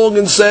came along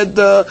and said,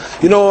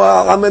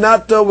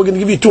 Amenat, we're going to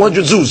give you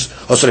 200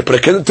 zuz. Oh, so they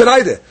put a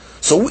Tanai there.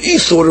 So he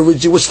thought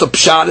originally, what's the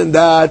pshat in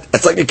that?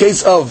 It's like a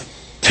case of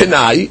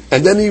Tanai,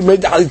 and then he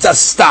made the Halitza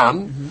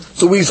stam.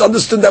 So we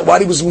understood that while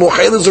he was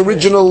Mochela's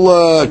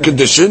original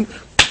condition,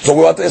 so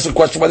we want to ask a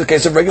question by the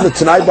case of regular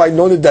Tanai by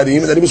non Darim,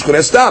 and then he was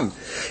Kurestam.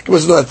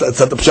 That's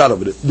not the pshat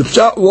of it. The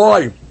pshat,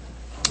 why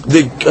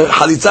the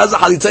halitza is a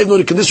halitza even though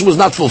the condition was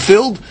not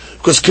fulfilled,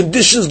 because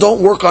conditions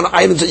don't work on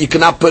items that you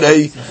cannot put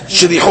a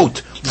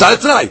shlichut. It's not a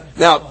tanai.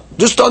 Now,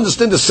 just to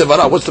understand the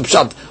sevara, what's the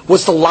pshat?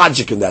 What's the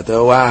logic in that?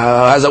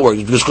 How does that work?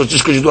 Just because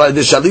you do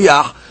the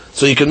shaliach,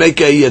 so you can make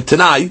a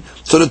tanai.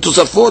 So the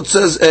Tosafot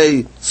says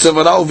a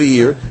sevara over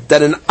here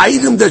that an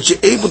item that you're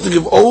able to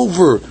give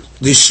over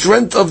the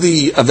strength of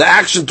the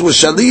action to a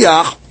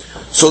shaliach,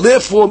 so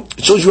therefore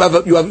it shows you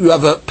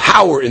have a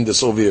power in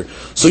this over here.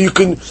 So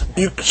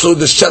so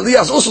the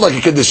shaliach is also like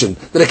a condition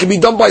that it can be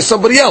done by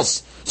somebody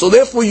else. So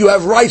therefore you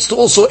have rights to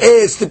also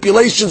add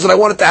stipulations that I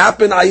want it to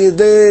happen,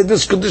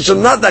 this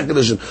condition, not that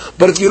condition.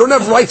 But if you don't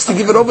have rights to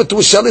give it over to a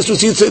shaliach, you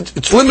see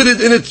it's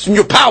limited in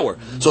your power.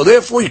 So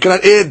therefore you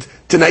cannot add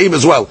Tanaim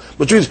as well,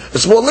 which means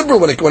it's more liberal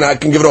when I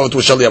can give it over to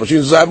a shaliach, which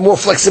means I have more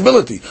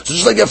flexibility. So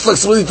just like you have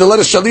flexibility to let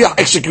a shaliach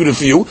execute it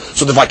for you,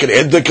 so that if I can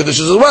add the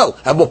conditions as well,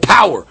 I have more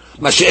power.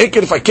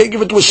 If I can't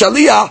give it to a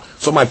shaliach,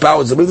 so my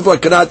power is limited. If I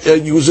cannot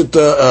use it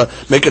to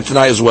make it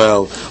Tanai as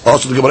well.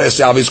 Also, the Gemara asks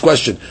the obvious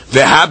question: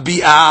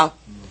 Ve'habi'ah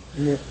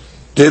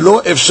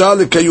delo efshar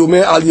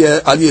lekayume al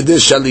yedei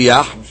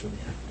shaliach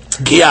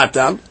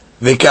kiyatam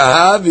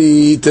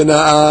ve'kahavi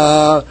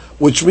tana'ah.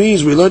 Which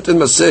means we learned in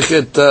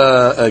Masechet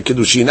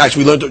Kiddushin.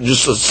 Actually, we learned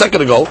just a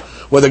second ago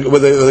where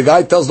the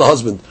guy tells the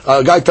husband,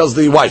 guy tells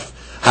the wife,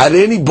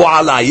 "Hareni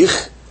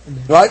bo'alayich,"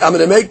 right? I'm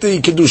going to make the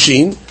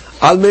Kiddushin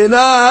al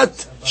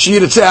menat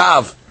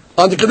shirtzeh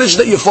on the condition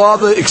that your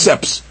father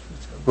accepts,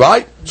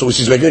 right? So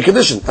he's making a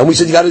condition, and we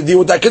said you got to deal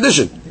with that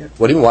condition.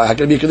 What do you mean? Why? How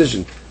can it be a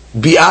condition?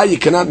 Bi'ah you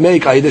cannot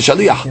make ayideh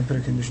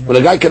shaliach. But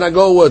a guy cannot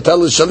go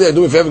tell his shaliach, do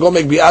me a favor, go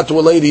make bi'ah to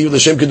a lady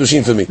l'shem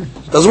kiddushin for me.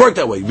 Doesn't work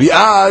that way.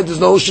 Bi'ah, there's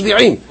no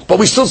shali'im. But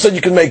we still said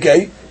you can make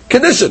a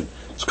condition.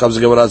 So comes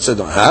the Gemara and said,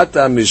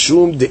 Hata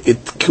mishum de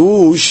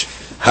itkush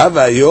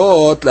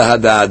havayot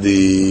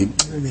lahadadi.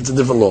 It's a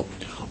different law.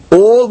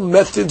 All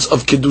methods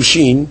of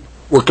kiddushin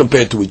were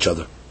compared to each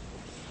other.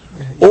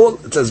 All,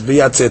 it says,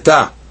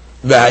 v'yatzeta,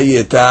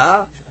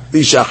 v'hayeta,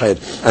 l'ishacher.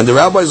 And the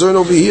rabbis learn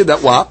over here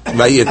that what?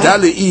 V'hayeta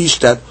le'ish,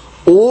 that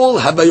all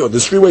habayot.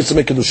 There's three ways to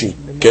make kiddushin.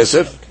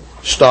 Kesef,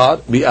 shtar,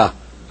 bi'ah.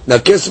 Now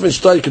kesef and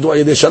shtar you can do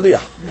ayideh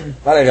shaliach.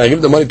 I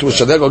give the money to a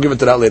shaliach, I'll give it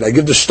to that later. I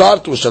give the shtar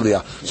to a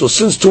shaliach. So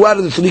since two out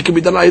of the three can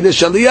be done ayideh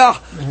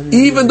shaliach,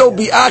 even though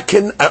bi'ah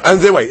can,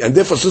 and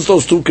therefore since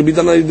those two can be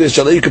done ayideh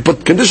shaliach, you can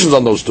put conditions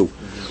on those two.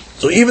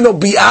 So even though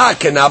bi'ah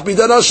cannot be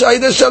done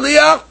ayideh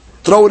shaliach,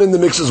 throw it in the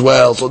mix as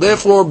well. So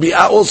therefore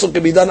bi'ah also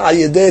can be done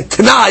ayideh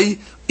tanai,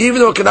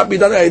 even though it cannot be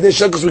done ayideh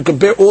shaliach, because we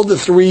compare all the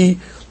three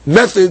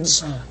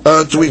methods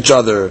to each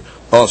other.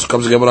 So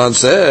comes the Gemara and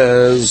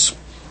says,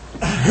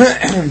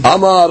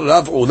 Amar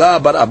Rav Ula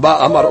bar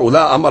Abba Amar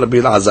Ula Amar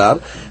Bil Azar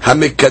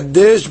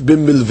Hamikadesh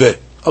b'milveh.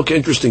 Okay,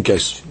 interesting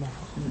case.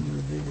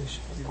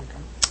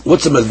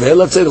 What's a milveh?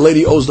 Let's say the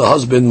lady owes the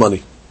husband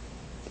money.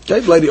 Okay,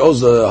 the lady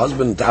owes the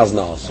husband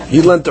 $1,000.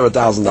 He lent her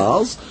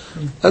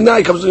 $1,000, and now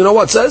he comes. You know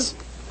what it says?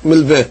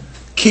 Milveh.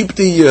 Keep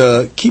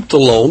the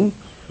loan,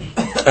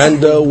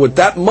 and with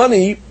that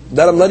money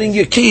that I'm letting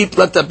you keep,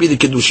 let that be the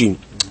kiddushin.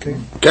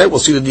 Okay, we'll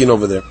see the deen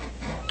over there.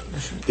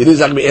 It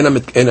is actually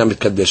enamit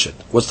kadeshet.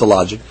 What's the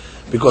logic?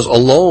 Because a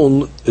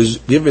loan is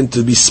given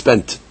to be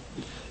spent,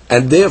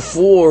 and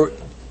therefore,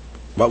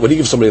 what do you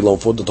give somebody a loan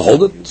for? To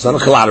hold it? It's not a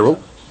collateral.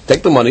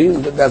 Take the money.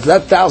 That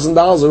 $1,000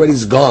 already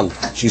is gone.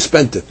 She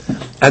spent it,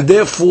 and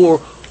therefore,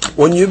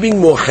 when you're being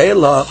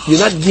mohela, you're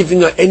not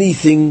giving her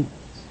anything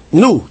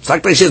new. It's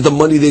like she has the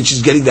money that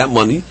she's getting that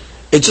money.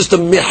 It's just a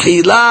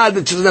mehila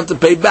that she doesn't have to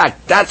pay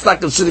back. That's not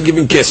considered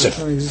giving kesef.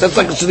 That's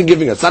not considered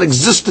giving it. It's not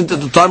existent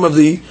at the time of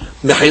the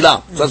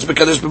mehila. So that's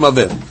mekadesh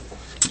b'maveh.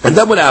 And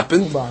then what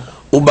happened?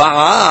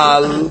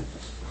 Uba'al.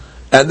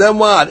 And then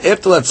what?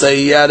 After, let's say,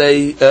 he had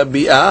a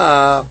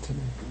bi'ah.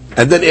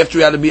 And then after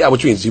he had a bi'ah,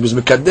 which means he was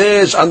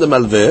mekadesh on the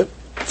malveh,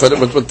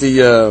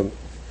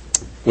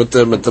 with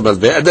the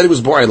malveh, and then he was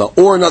bo'ila.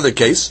 Or another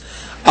case,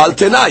 al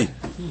tenai.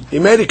 He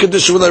made a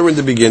condition with her in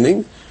the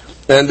beginning,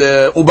 and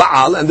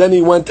uba'al, and then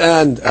he went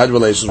and had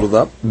relations with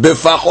her.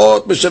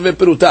 Befachot b'shaveh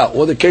peruta.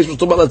 Or the case was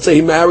talking about, let's say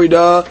he married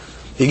her,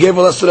 he gave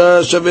her less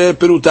shaveh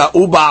peruta,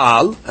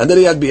 uba'al, and then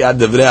he had bi'ad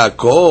devrei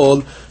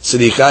hakol,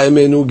 sricha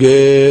emenu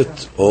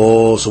get.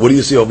 Oh, so what do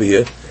you see over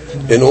here?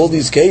 In all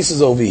these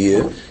cases over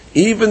here,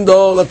 even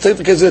though, let's take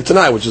the case of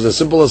tonight, which is the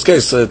simplest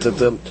case,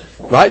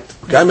 right?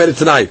 Guy made it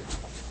tonight.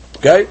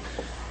 Okay?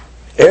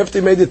 After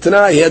he made it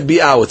tonight, he had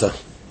bi'ah with her.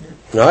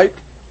 Right?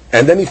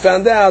 And then he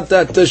found out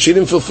that she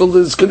didn't fulfill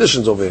his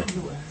conditions over here.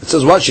 It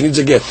says what? She needs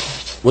a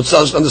gift. What's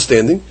our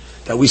understanding?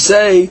 That we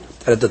say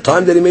that at the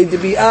time that he made the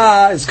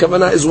bi'ah, his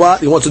kavanah is what?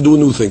 He wants to do a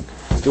new thing.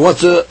 He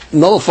wants to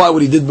nullify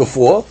what he did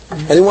before,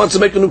 and he wants to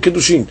make a new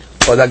kiddushin.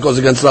 Oh, that goes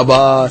against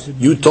Rabbah.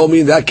 You told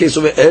me in that case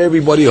over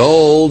everybody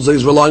holds that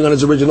he's relying on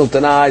his original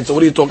tonight. So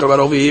what are you talking about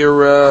over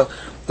here?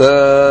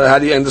 How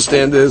do you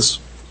understand this?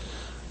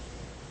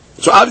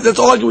 So that's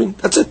arguing.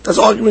 That's it. That's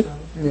arguing.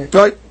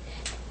 Right?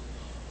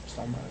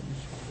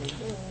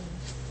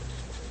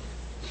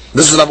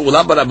 This is Rav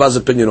Ula bar Abba's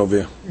opinion over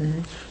here.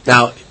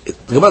 Now, the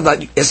Gemara is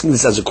not asking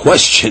this as a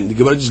question. The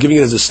Gemara is just giving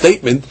it as a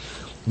statement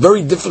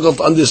very difficult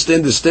to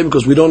understand this statement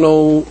because we don't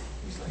know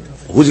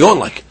who's he going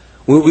like.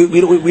 We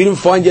didn't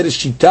find yet a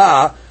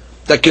shita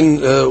that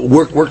can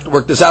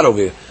work this out over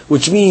here.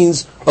 Which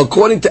means,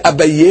 according to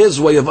Abaye's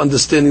way of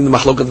understanding the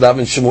Mahloket Rav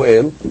and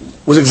Shemuel,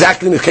 was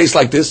exactly in a case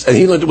like this, and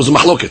he learned it was a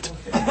Mahloket.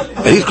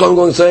 And he's going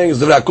and saying it's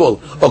the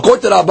V'rakol.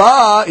 According to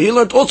Rabba, he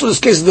learned also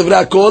this case is the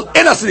V'rakol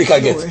and Asrika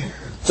get.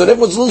 So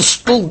therefore it's a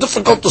little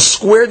difficult to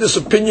square this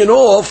opinion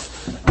off,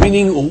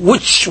 meaning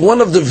which one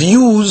of the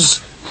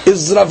views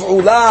is Rav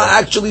Ula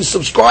actually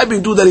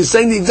subscribing to, that he's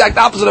saying the exact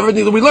opposite of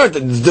everything that we learned. That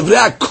the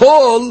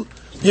V'rakol,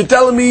 you're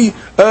telling me,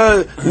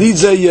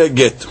 needs a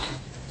get.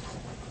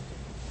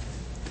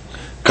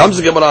 Comes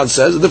the Gemara and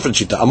says a different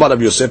shita. Amar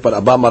Rabbi Yosef, but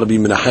Abba Amar Rabbi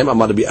Menachem,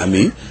 Amar Rabbi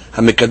Ami,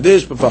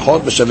 HaMekadesh b'pachot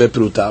b'shaveh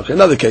pruta.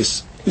 Another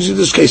case.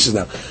 There's cases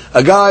now.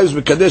 A guy who's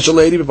Mekadesh a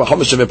lady b'pachot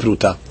b'shaveh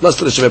pruta. Less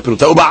than a shaveh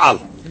pruta. Uba'al.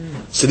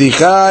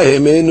 Sricha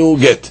hemenu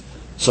get.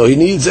 So he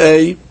needs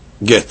a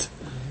get.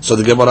 So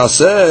the Gemara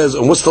says,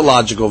 and what's the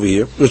logic over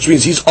here? Which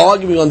means he's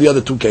arguing on the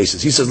other two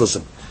cases. He says,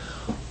 listen,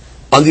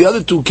 on the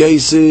other two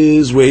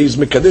cases where he's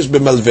Mekadesh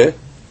b'malveh,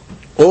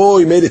 or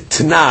he made it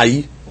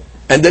Tanai,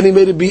 and then he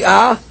made it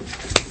Bi'ah,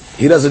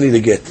 he doesn't need a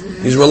get.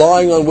 He's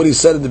relying on what he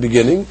said in the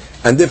beginning,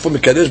 and therefore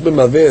Mekadesh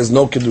b'malveh is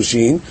no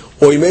Kiddushin,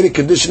 or he made a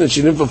condition and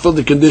she didn't fulfill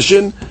the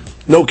condition,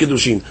 no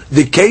Kiddushin.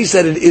 The case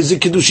that it is a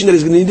Kiddushin that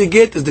he's going to need a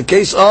get is the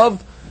case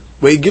of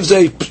where he gives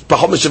a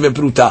Pachom Shaveh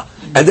Pruta,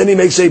 and then he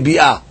makes a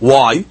Bi'ah.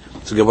 Why?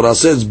 So Gemara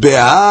says,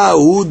 Bi'ah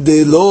hu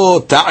de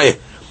lo ta'eh.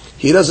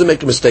 He doesn't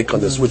make a mistake on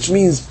this, which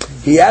means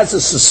he has a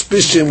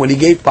suspicion when he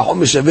gave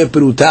Pachom Shaveh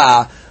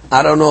Pruta.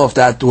 I don't know if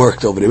that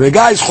worked over there. The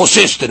guy's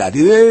choshesh to that.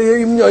 The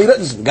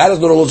guy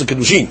doesn't know the laws of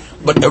Kiddushin.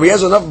 But if he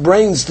has enough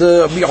brains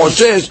to be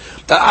choshesh,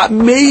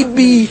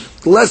 maybe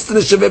less than a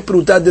Shaveh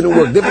Pruta didn't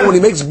work. Therefore, when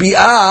he makes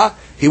Bi'ah,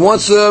 he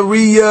wants to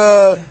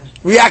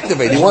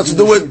reactivate. He wants to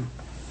do it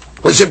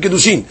with Shaveh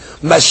Kiddushin.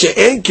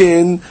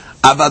 Mashe'enkin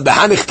avad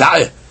b'hanich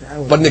ta'eh.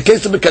 But in the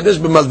case of Mekadesh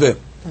b'malveh,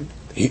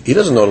 he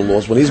doesn't know the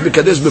laws. When he's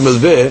Mekadesh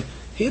b'malveh,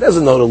 he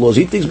doesn't know the laws.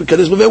 He thinks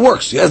Mekadesh b'malveh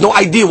works. He has no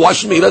idea.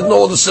 Watch me. He doesn't know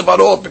all the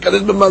Sivarot,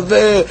 Mekadesh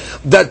b'malveh,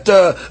 that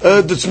the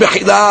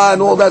Tzmechila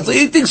and all that. So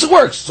he thinks it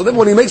works. So then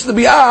when he makes the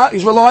Bi'ah,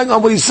 he's relying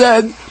on what he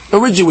said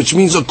originally, which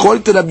means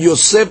according to Rabbi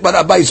Yosef, but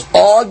Abba is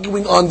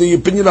arguing on the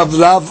opinion of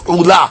Rav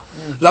Ula.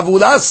 Rav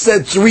Ula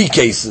said three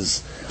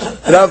cases.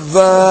 Rav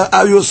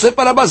Yosef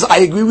but Abba says, I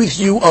agree with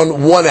you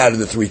on one out of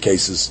the three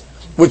cases.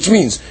 Which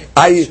means,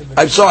 I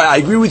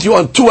agree with you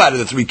on two out of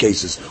the three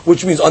cases.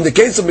 Which means, on the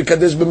case of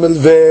Mekadesh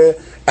b'malveh,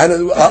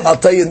 and I'll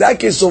tell you, in that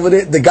case over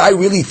there, the guy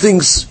really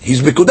thinks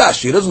he's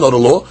Bikudash. He doesn't know the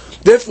law.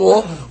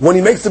 Therefore, when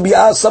he makes the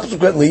Bi'ah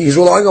subsequently, he's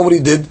relying on what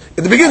he did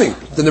in the beginning.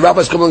 Then the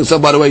rabbis come along and say,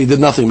 by the way, you did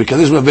nothing.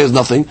 Mekadesh b'malveh is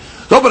nothing.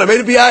 No, but I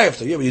made a Bi'ah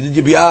after. Yeah, but you did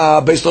your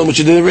Bi'ah based on what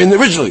you did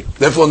originally.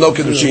 Therefore, no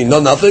Kiddushin, no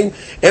nothing.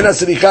 Same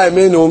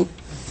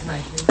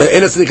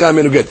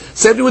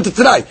thing with the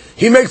Tanai.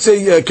 He makes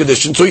a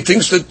condition, so he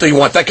thinks that he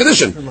wants that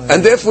condition,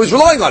 and therefore he's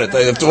relying on it.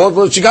 If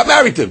she got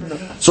married to him,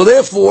 so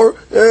therefore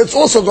it's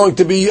also going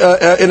to be in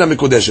a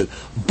Mikodesh.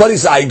 But he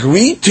says, I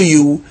agree to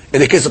you in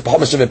the case of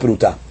Pachom Shaveh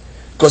Pruta,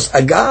 because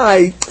a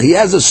guy, he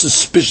has a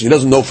suspicion. He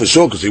doesn't know for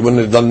sure because he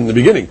wouldn't have done it in the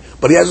beginning,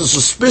 but he has a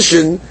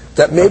suspicion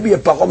that maybe a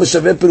Pachom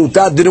Shaveh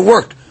Pruta didn't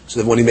work. So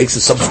then when he makes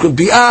a subsequent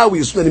Bi'ah, we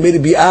assume that he made a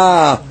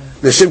Bi'ah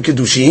L'shem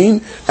Kiddushin,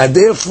 and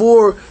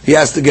therefore he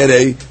has to get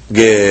a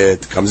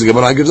get. Comes the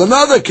Gemara and gives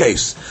another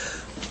case.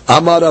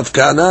 Amar Rav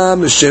Kana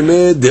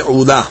Misheme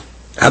De'ula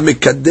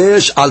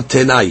HaMekadesh Al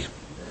Tenai.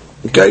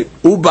 Okay,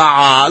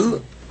 Uba'al.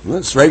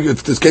 That's right.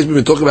 This case we've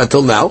been talking about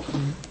till now.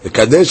 The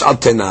Kadesh Al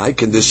Tenai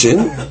condition,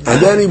 and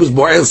then he was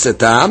Bo'el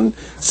Setam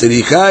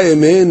Siricha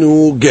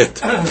Emenu get.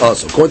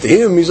 So according to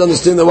him, he's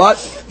understanding what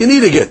you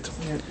need a get.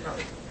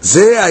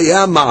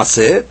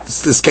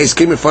 This case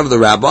came in front of the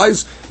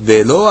rabbis.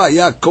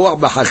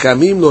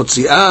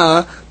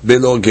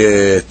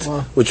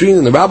 Which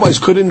means the rabbis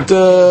couldn't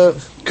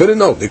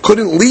know. They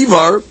couldn't leave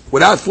her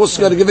without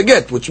forcing her to give a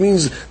get. Which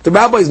means the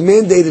rabbis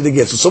mandated a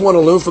get. So someone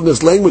will learn from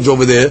this language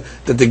over there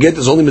that the get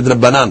is only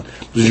midrabanan.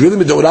 Which is really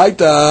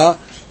midoraita.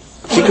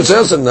 She could say,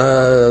 listen,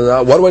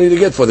 what do I need to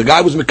get for? The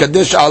guy was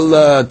Mekadesh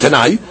al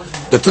Tanai.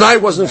 The Tanai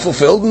wasn't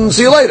fulfilled, and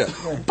see you later.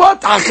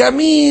 But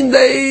Achamim,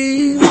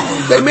 they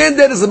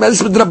mandated as a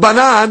medicine with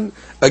Rabbanan,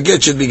 a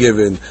get should be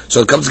given.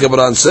 So it comes to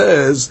Gemara and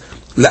says,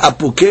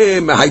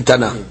 Le'apuke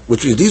mehaitana,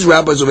 which means these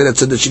rabbis over there that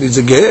said that she needs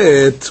a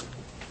get,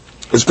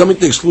 is coming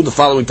to exclude the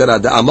following Torah.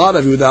 The Amar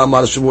of Yehuda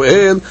Amar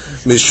Shemuel,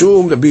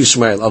 Mishum Rabbi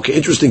Ishmael. Okay,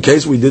 interesting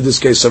case. We did this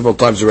case several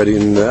times already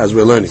as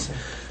we're learning.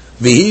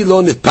 Vihi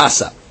lo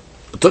nitpasa.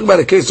 We're talking about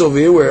a case over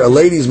here where a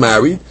lady's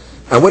married,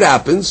 and what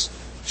happens?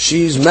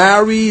 She's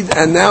married,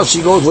 and now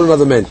she goes with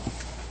another man.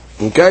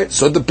 Okay?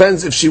 So it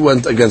depends if she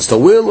went against her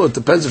will, or it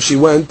depends if she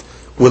went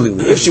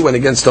willingly. If she went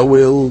against her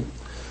will,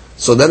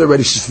 so then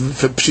already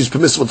she's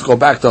permissible to go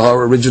back to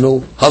her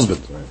original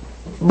husband.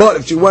 But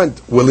if she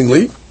went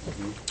willingly,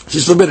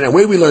 she's forbidden. And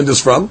where we learned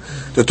this from?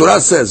 The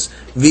Torah says,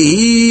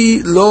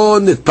 Vihi lo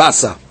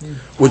nitpasa,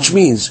 which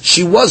means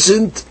she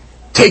wasn't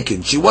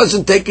taken. She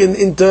wasn't taken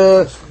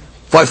into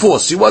by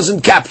force. She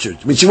wasn't captured.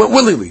 I mean, she went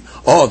willingly.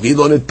 Oh,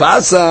 v'lo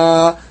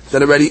nitpasa,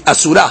 then already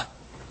asura.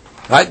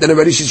 Right? Then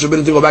already she's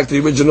forbidden to go back to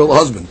the original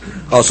husband.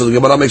 Oh, so the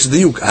Gemara makes it the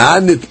yuk.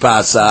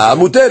 Nitpasa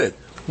muteret.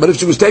 But if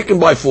she was taken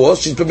by force,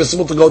 she's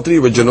permissible to go to the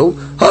original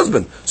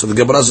husband. So the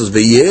Gemara says,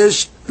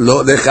 "V'yesh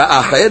lo lecha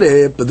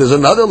achere." But there's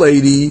another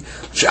lady,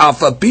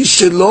 she'afa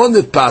pish lo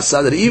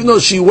nitpasa, that even though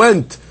she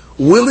went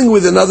willing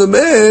with another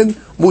man,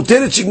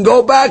 muteret, she can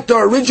go back to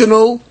her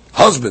original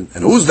husband.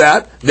 And who's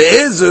that?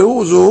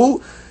 Ve'ezu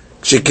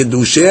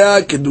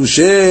shekedushea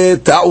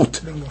kedushe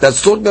ta'ut.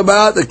 That's talking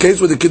about the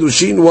case where the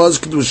kiddushin was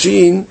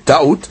kiddushin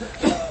ta'ut,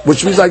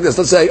 which means like this.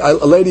 Let's say a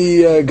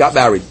lady got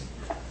married.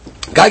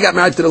 Guy got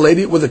married to the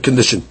lady with a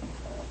condition.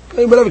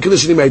 Whatever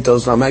condition he made,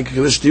 tells us, I'll make a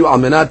condition to you,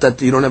 almenat,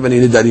 that you don't have any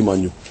nidarim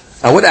on you.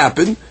 And what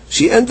happened?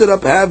 She ended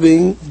up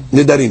having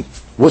nidarim.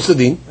 What's the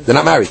deen? They're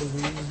not married.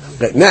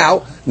 Okay.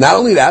 Now, not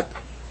only that,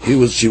 he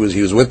was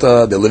with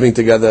her, they're living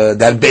together,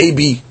 that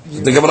baby,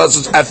 the Gemara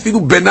says,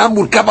 afilu benam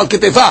murkab al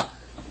ketefa.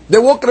 They're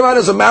walking around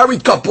as a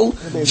married couple,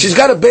 she's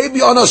got a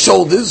baby on her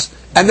shoulders,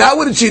 and now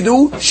what did she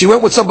do? She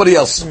went with somebody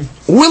else.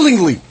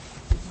 Willingly.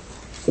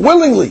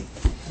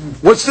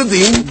 What's the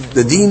deen?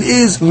 The deen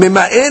is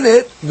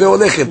mema'enet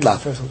ve'olechet la,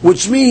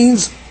 which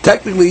means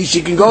technically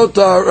she can go to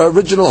her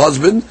original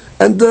husband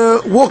and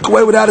walk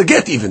away without a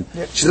get. Even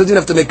she doesn't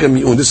have to make a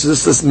mi'un. This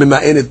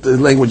mema'enet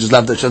language is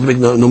not that she doesn't make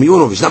no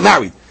mi'un of it. She's not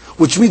married,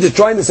 which means they're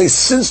trying to say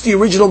since the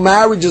original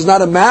marriage is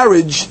not a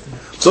marriage,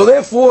 so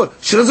therefore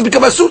she doesn't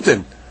become a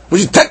sultan.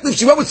 Which is technically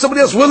she went with somebody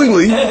else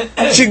willingly,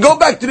 she can go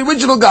back to the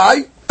original guy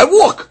and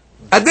walk,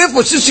 and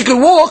therefore since she can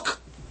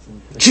walk,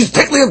 she's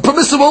technically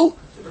permissible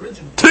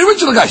to the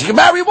original guy. She can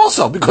marry him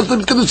also because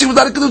she was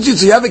not a kedushin.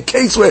 So you have a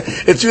case where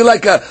it's really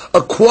like a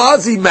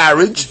quasi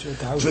marriage.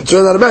 It's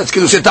not a marriage. It's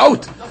kedushin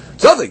ta'ut.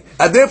 Something.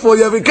 And therefore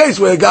you have a case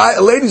where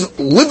a lady's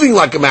living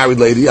like a married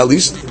lady, at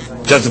least,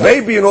 just a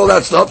baby and all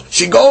that stuff.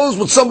 She goes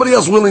with somebody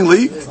else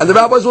willingly, and the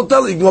rabbis will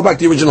tell her you can go back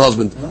to your original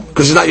husband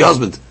because she's not your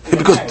husband.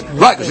 Because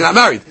you're not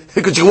married.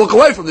 Because you walk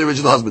away from the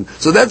original husband.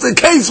 So that's a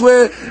case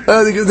where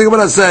the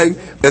Gemara is saying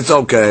it's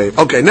okay.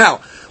 Okay,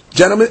 now,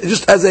 gentlemen,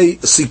 just as a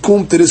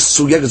sikum to this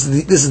sugya, because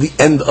this is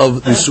the end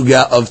of the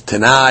sugya of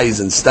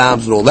tenais and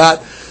stamps and all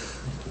that,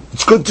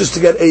 it's good just to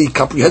get a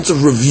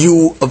comprehensive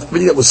review of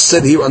everything that was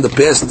said here on the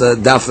past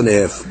daf and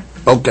a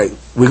half. Okay,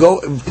 we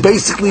go,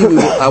 basically,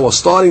 our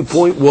starting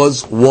point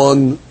was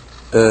one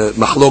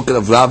mahloket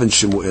of Rav and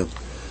Shemuel.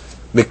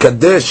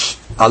 Mekadesh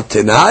al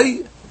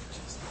tenai,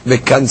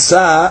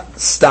 mekansa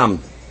stam.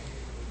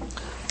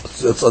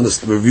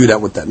 Let's review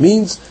that, what that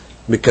means.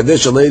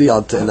 Mekadesh a lady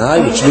al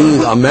tenai, which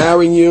means I'm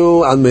marrying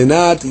you, al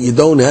menat, you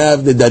don't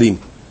have the darim.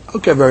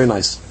 Okay, very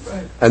nice.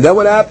 Right. And then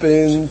what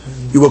happened?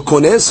 You were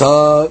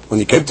konesa, when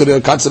you came to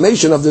the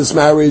consummation of this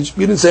marriage,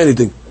 you didn't say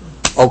anything.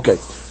 Okay,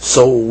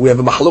 so we have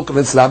a mahaluk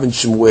of Rav and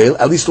Shemuel,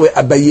 at least the way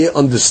Abaye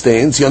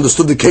understands. He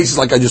understood the cases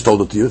like I just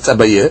told it to you. It's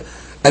Abaye.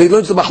 And he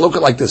learns the mahaluk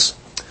like this.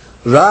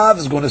 Rav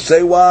is going to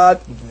say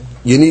what?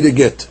 You need a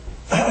get.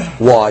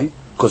 Why?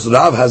 Because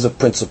Rav has a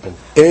principle.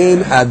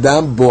 In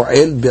Adam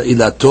Bo'el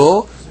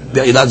Be'ilato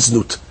Be'ilat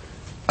Znut.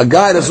 A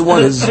guy doesn't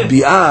want his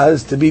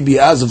bi'az to be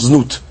bi'az of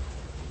Znut.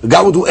 The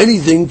guy will do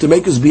anything to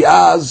make his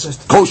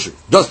bi'az kosher,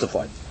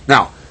 justified.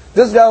 Now,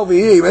 this guy over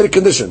here, he made a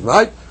condition,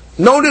 right?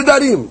 No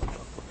nidarim.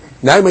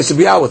 Now he makes a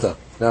bi'az with her.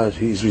 Now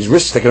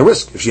he's taking a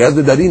risk. If she has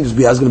nidarim, his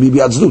bi'az is going to be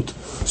bi'az Znut.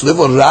 So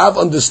therefore, Rav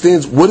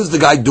understands what does the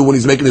guy do when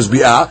he's making his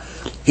bi'az?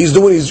 He's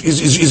doing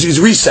he's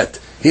reset.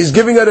 He's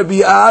giving her a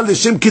bi'ah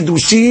l'shem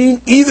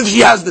kiddushin, even if she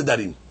has the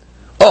darim.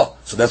 Oh,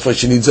 so that's why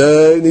she needs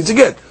a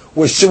get.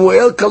 Where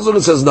Shemuel comes on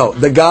and says, no,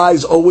 the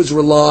guy's always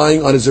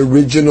relying on his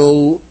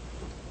original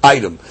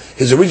item.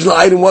 His original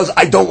item was,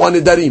 I don't want a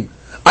darim.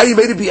 I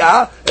made a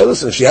bi'ah. Hey,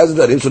 listen, if she has a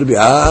darim, so the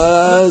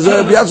bi'ah is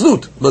a bi'ah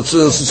znut.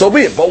 So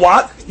be it. But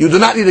what? You do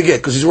not need a get,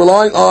 because he's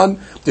relying on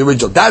the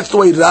original. That's the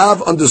way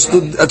Rav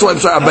understood, that's why,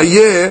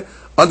 Abaye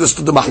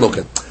understood the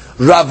mahloket.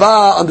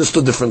 Rava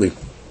understood differently.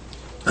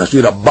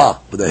 Actually, Rabbah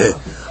with a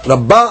he.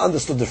 Rabbah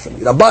understood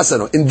differently. Rabbah said,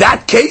 no. In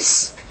that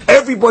case,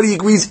 everybody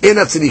agrees in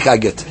a tzedikah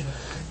get.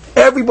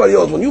 Everybody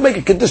else, when you make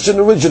a condition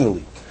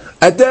originally,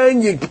 and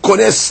then you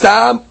kones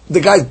stam, the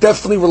guy's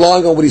definitely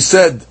relying on what he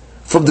said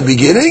from the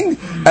beginning,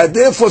 and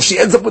therefore if she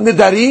ends up with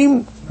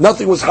nidarim,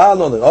 nothing was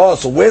hal on it. Oh,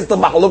 so where's the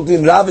mahaluk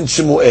in Rav and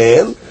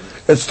Shemuel?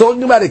 It's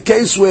talking about a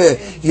case where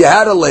you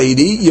had a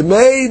lady, you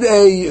made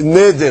a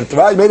nidir,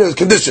 right? You made a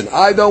condition.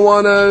 I don't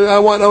want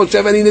to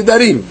have any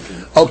nidarim.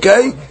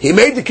 Okay? He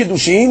made the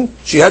kiddushin,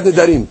 she had the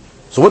darim.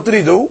 So what did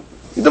he do?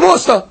 He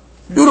divorced her.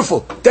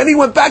 Beautiful. Then he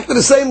went back to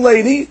the same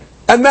lady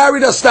and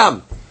married her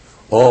stam.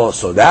 Oh,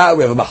 so now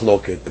we have a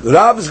mahloket.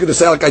 Rav is going to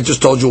say, like I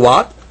just told you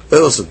what?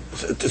 Listen,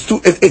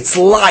 it's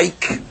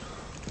like,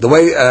 the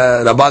way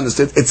Rabban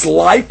said, it's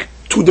like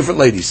two different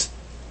ladies.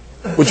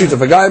 Which means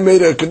if a guy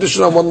made a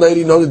condition on one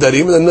lady, no the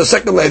darim, and then the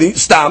second lady,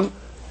 stam,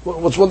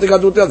 what's one thing got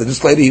to do with the other?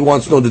 This lady, he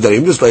wants no the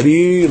darim, this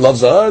lady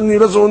loves her, and he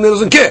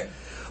doesn't care.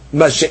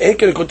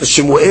 Mashiach to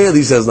Shemuel,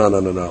 he says,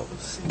 no.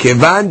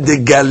 Kevan de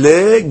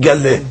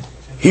gale.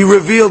 He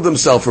revealed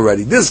himself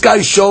already. This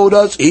guy showed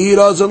us he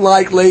doesn't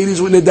like ladies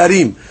with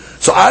nedarim.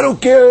 So I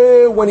don't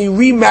care when he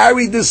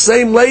remarried this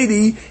same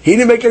lady, he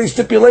didn't make any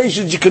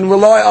stipulations. You can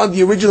rely on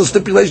the original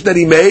stipulation that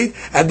he made,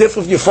 and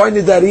therefore if you find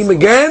nedarim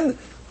again,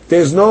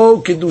 there's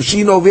no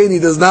kiddushin over it. He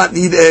does not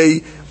need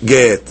a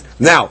get.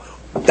 Now,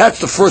 that's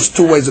the first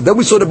two ways. Then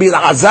we saw the Bil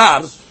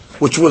Azar,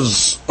 which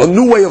was a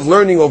new way of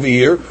learning over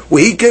here,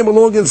 where he came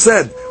along and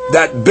said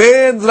that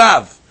Ben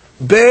Rav,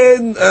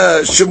 Ben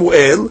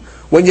Shemuel,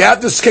 when you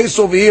have this case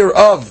over here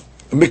of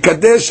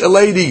Mikadesh a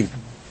lady,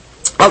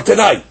 al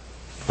tenai,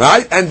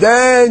 right? And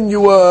then you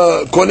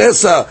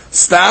konesa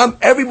stam,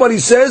 everybody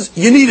says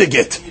you need a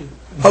get.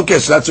 Okay,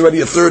 so that's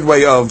already a third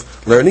way of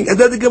learning. And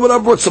then the Gemara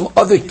brought some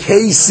other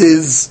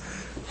cases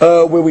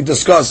where we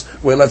discuss,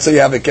 where let's say you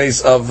have a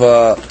case of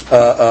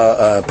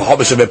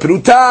Pahobish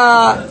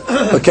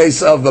Peruta, a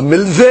case of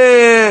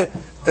Milveh,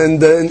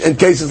 and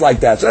cases like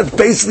that. So that's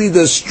basically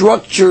the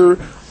structure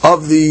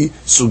of the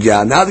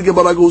sugya. Now the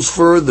Gemara goes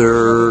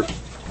further.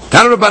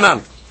 Tana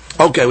Rabbanan.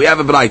 Okay, we have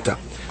a Braita.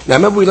 Now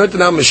remember we learned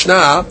in our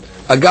Mishnah,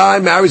 a guy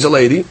marries a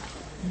lady,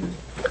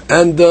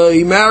 and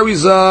he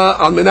marries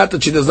on minat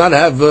that she does not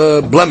have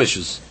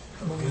blemishes.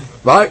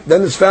 Right?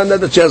 Then it's found out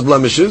that she has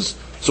blemishes.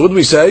 So what do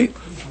we say?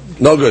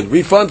 No good.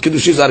 Refund,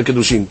 Kiddushin is out of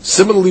Kiddushin.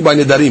 Similarly by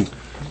Nedarim.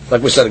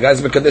 Like we said, a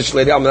guy's Mekadesh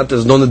lady, on minat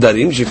there's no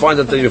Nedarim. She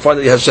finds that you find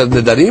that he has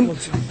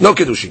Nedarim, no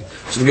Kiddushin.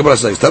 So the Gemara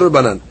says, Tana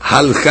Rabbanan,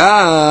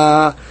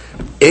 Halcha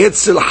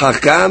Etzel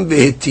Hakam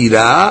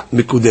Vehetira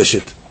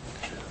Mikudeshet.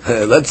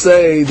 Let's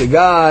say the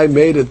guy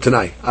made it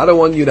tonight. I don't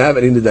want you to have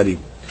any Nedarim.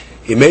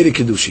 He made a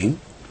Kiddushin,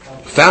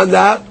 found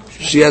out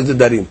she has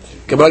Nedarim.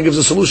 Gemara gives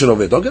a solution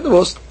of it. Don't get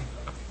divorced.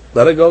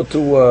 Let her go to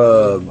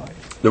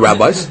the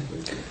rabbis.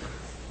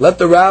 Let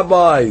the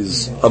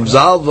rabbis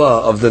absolve her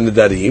of the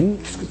Nedarim,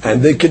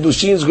 and the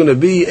Kiddushin is going to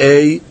be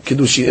a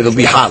Kiddushin. It'll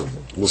be Hal.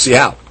 We'll see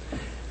how.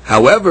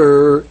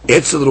 However,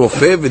 Etzel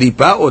Rofeh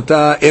V'ripa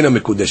Ota Ena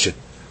Mikudeshet.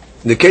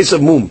 In the case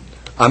of Mum,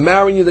 I'm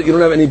marrying you that you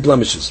don't have any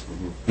blemishes.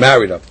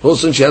 Married her. All of a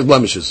sudden she has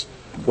blemishes.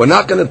 We're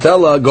not going to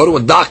tell her, go to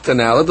a doctor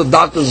now, let the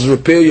doctors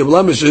repair your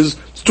blemishes.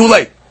 It's too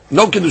late.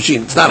 No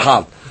Kiddushin. It's not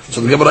Hal. So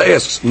the Gemara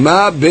asks,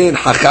 Ma ben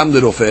Hakam de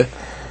Rofeh?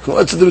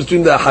 What's the difference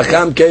between the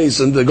Hakam case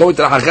and the going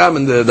to the Hakam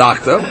and the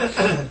doctor?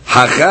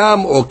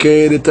 Hakam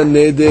oker et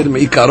neder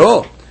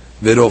meikaro,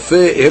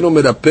 ve'rofeh eno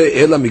merapeh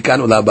ela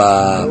mikan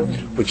ulaba.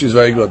 Which is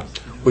very good.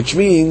 Which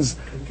means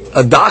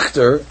a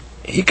doctor,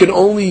 he can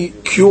only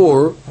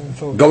cure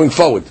going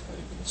forward.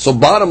 So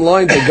bottom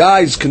line, the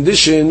guy's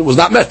condition was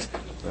not met.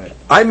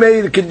 I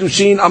made a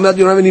Kiddushin, you don't have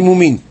any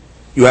mumin.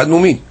 You had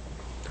mumin.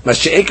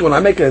 When I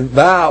make a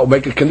vow or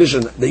make a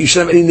condition that you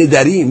shouldn't have any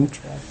nedarim,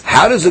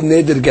 how does the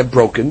neder get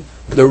broken?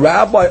 The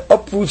rabbi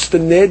uproots the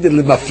neder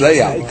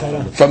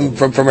limafleya from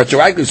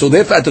retroactively. So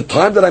therefore, at the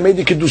time that I made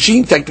the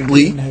Kiddushin,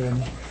 technically,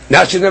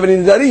 now she doesn't have any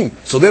nedarim.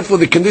 So therefore,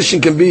 the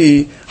condition can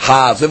be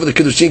half. Therefore, the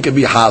Kiddushin can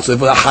be half. So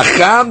if a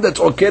hacham that's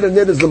okay, the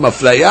neder is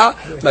limafleya,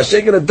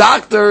 mashiach a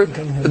doctor,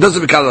 it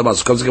doesn't become the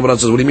mas. Comes the Gemara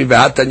says, what do you mean?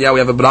 V'hatanya, we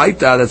have a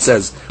braita that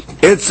says,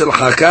 Etzel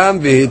hakam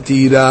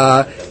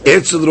v'hetira,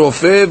 etzel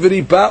rofeh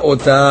v'ripa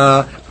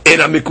ota,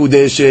 ena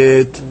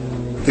mikudeshet.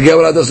 The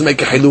Gemara doesn't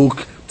make a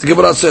hiluk. The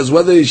Gemara says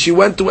whether she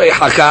went to a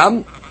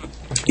hakam,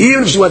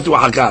 even if she went to a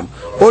hakam,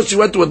 or she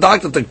went to a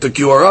doctor to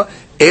cure her,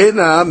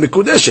 ena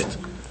mikudeshet.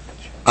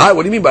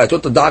 What do you mean by I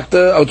thought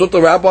the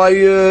rabbi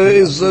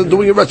is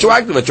doing it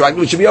retroactive.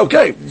 Retroactive should be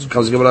okay. So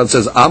comes the Gemara and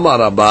says, Amar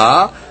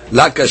Rabba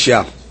la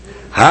kashya.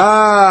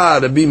 Ha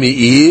Rabbi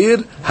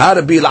Meir, ha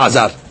Rabbi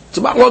Elazar. It's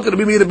a machloket,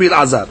 Rabbi Meir, Rabbi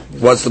Elazar.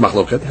 What's the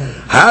machloket?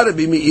 Ha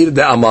Rabbi Meir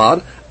de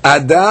Amar,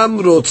 Adam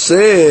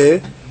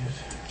rotzeh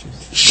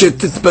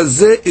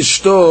shetitbazeh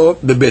ishto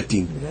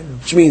bebetin.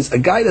 Which means a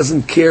guy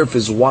doesn't care if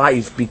his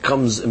wife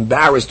becomes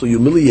embarrassed or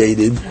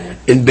humiliated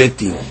in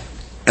betin.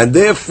 And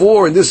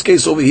therefore, in this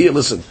case over here,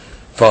 listen,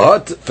 for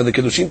the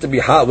Kiddushin to be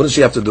hot, what does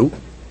she have to do?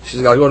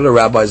 She's got to go to the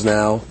rabbis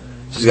now.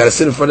 She's got to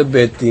sit in front of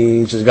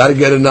betin. She's got to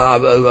get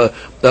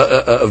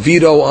a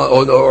veto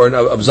or an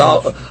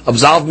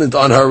absolvement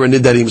on her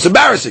nidarim. It's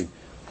embarrassing.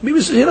 Maybe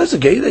that's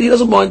okay. He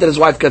doesn't mind that his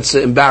wife gets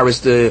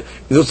embarrassed.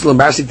 It's still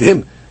embarrassing to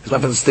him. His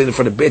wife has to stay in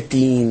front of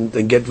betin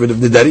and get rid of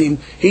nidarim.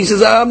 He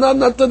says, I'm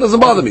not, that doesn't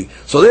bother me.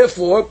 So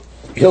therefore,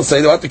 he'll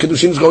say that the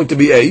Kiddushin is going to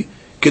be a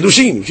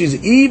Kiddushin.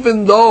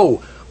 Even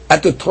though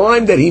at the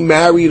time that he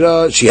married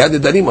her, she had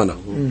nidarim on her.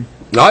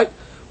 Right?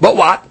 But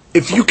what?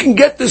 If you can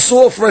get this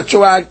off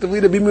retroactively,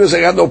 the Bimir is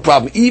like, I have no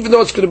problem. Even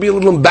though it's going to be a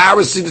little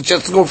embarrassing that she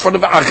has to go in front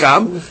of a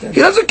Hakam, he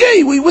does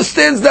okay. He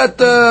withstands that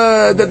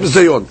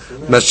Bizayon.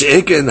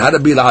 Mashiach had to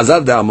be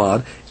L'azar de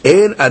Amar,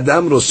 En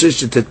Adam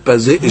Rosish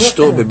Tetpazeh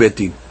Ishto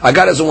Bebetin. A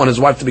guy doesn't want his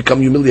wife to become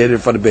humiliated in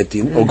front of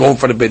Betin, or go in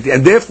front of Betin.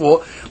 And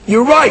therefore,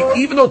 you're right,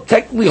 even though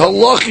technically,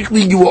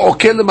 halachically, you were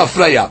okay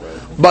l'mafreya.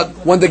 But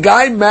when the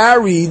guy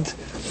married,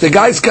 the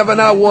guy's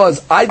kavanah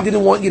was, I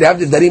didn't want you to have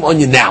the darim on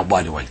you now,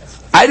 by the way.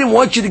 I didn't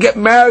want you to get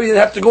married and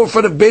have to go in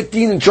front of Beit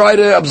Din and try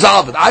to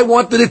absolve it. I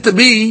wanted it to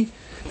be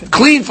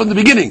clean from the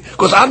beginning.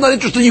 Because I'm not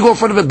interested in you go in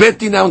front of a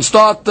Beti now and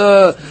start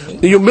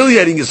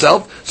humiliating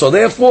yourself. So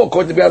therefore,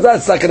 according to Biazar,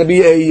 it's not going to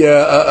be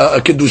a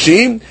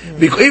Kiddushin.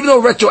 Because even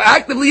though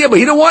retroactively, yeah, but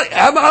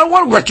I don't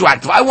want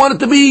retroactive. I want it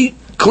to be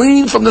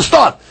clean from the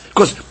start.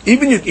 Because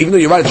even though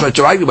you're right, it's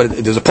retroactive, but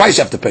there's a price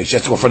you have to pay. She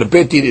has to go for the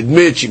Beti and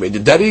admit she made the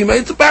Darim.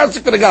 It's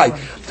embarrassing for the guy.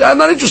 I'm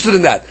not interested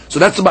in that. So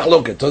that's the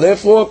Mahloket. So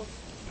therefore,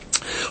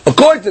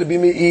 according to the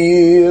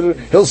Bimeir,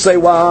 he'll say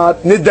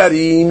what?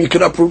 Nidarim, you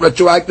can uproot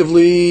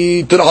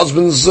retroactively to the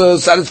husband's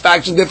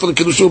satisfaction, therefore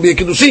the Kiddushin will be a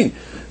Kiddushin.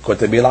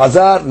 According to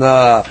Bi'elazar,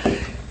 nah.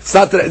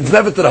 It's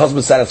never to the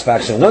husband's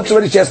satisfaction. Once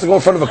already she has to go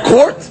in front of a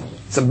court,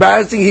 it's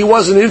embarrassing. He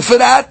wasn't in for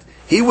that.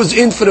 He was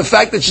in for the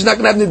fact that she's not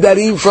going to have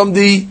Nidarim from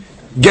the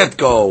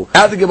get-go.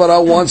 Now the Gemara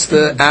wants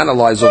to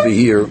analyze over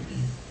here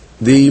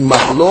the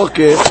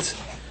Mahloket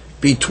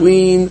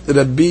between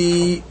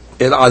Rabbi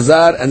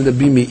Elazar and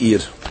Rabbi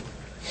Meir.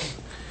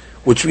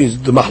 Which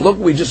means the mahlok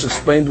we just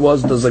explained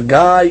was, does a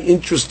guy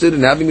interested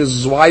in having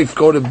his wife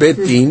go to Beit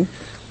Din,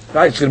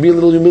 right, it's going to be a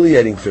little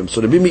humiliating for him.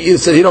 So the Meir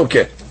said he don't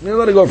care.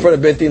 Let her go in front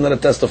of Beit Din, let her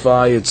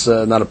testify, it's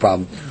not a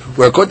problem.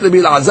 Where according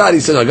to the Azar, he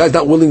said, no, the guy's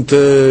not willing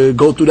to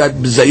go through that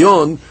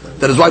bizayon,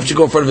 that his wife should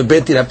go in front of a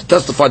Beit Din and have to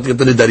testify to get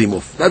the Nidarim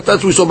off. That's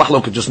what we saw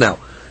mahloket just now.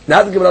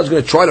 Now the Gemara is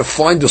going to try to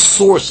find the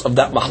source of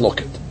that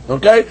mahloket.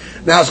 Okay?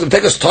 Now it's going to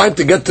take us time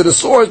to get to the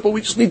source, but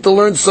we just need to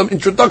learn some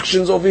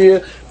introductions over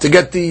here to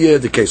get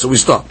the case. So we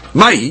start.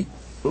 Mahi,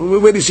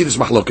 where do you see this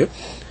mahloket?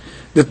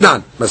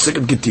 Ditnan,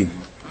 Masechet Gittin.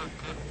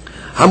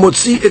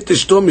 Hamotzi et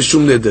eshto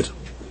mishum neder.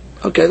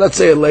 Okay, let's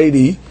say a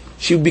lady,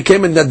 she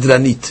became a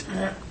nadranit.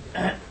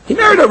 He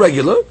married her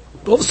regular.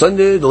 All of a sudden,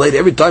 the lady,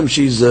 every time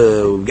she's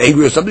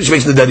angry or something, she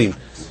makes nidarim.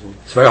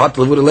 It's very hard to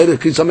live with a lady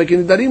that keeps on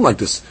making nidarim like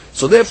this.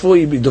 So therefore,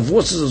 he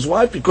divorces his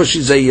wife because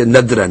she's a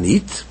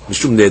nadranit,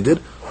 mishum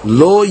neder.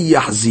 Lo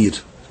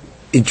yahzir.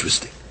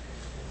 Interesting.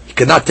 He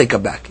cannot take her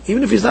back.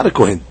 Even if he's not a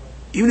Kohen.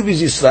 Even if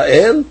he's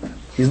Israel,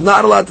 he's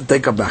not allowed to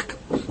take her back.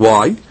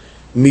 Why?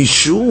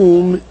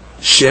 Mishum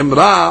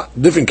shemra.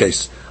 Different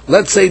case.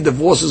 Let's say he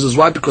divorces his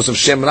wife because of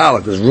shemra,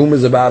 like there's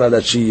rumors about her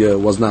that she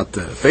was not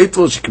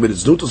faithful, she committed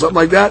znut or something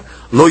like that.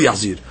 Lo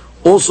yahzir.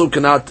 Also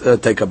cannot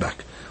take her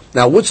back.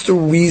 Now, what's the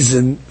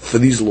reason for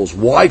these laws?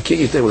 Why can't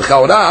you take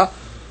her?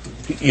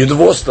 You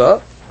divorced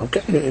her.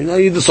 Okay, now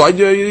you decide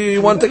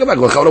you want to take it back.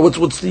 What's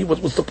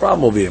the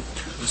problem over here?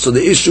 So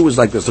the issue is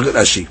like this. Look at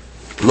Rashi.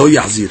 Lo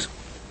yahzir.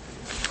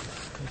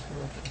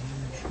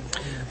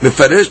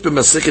 Mefaresh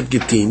b'masechet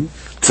Gittin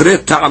tre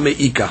ta'amei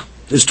ika.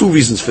 There's two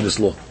reasons for this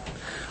law.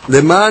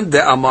 Leman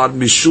de amar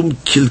mishum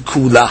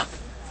kilkula.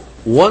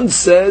 One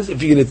says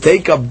if you're going to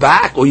take her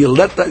back or you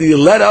let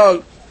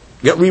her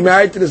get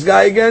remarried to this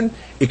guy again,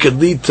 it could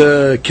lead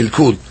to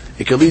kilkul.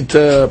 It could lead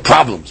to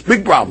problems,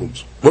 big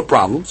problems. What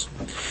problems?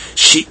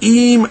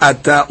 She'im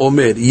ata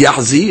omer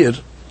yahzir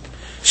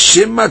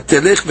shema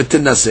telech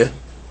v'tenaseh.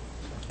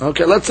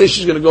 Okay, let's say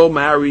she's going to go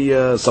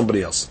marry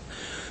somebody else.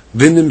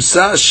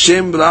 V'nimsa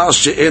shem ra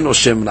she'eno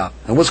shem ra.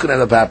 And what's going to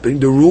end up happening?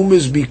 The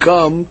rumors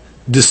become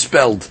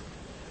dispelled,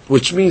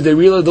 which means they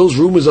realize those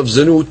rumors of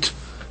zenut,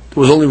 there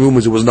was only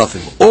rumors, it was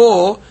nothing.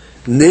 Or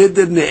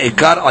neder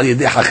ne'ekar al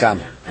yedei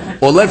hakam.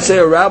 Or let's say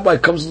a rabbi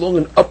comes along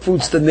and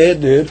uproots the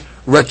neder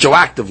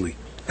retroactively.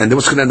 And then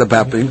what's going to end up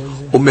happening?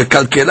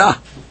 Umekalkela.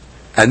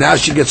 And now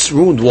she gets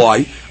ruined.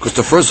 Why? Because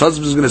the first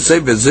husband is going to say,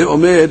 Veze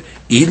omer,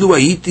 ilu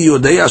ahiti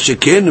yodea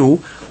shekenu,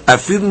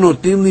 afilu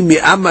notim li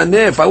mi'am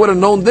maneh. If I would have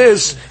known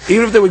this,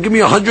 even if they would give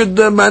me 100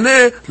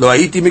 maneh, lo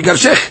ahiti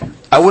migarshech.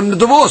 I wouldn't have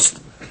divorced.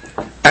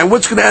 And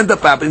what's going to end up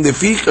happening?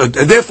 And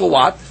therefore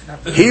what?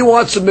 He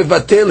wants to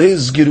mevatel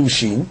his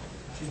girushin.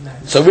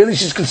 So really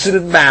she's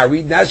considered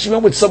married. Now she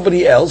went with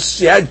somebody else.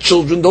 She had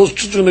children. Those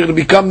children are going to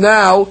become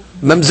now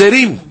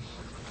mamzerim.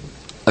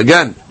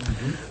 Again.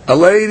 A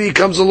lady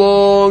comes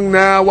along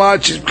now,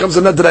 what? She becomes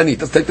a nadranit.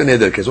 Let's take the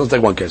neder case. Let's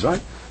take one case, right?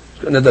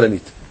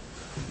 Nadranit.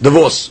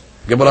 Divorce.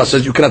 Gemara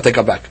says you cannot take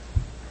her back.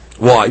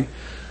 Why?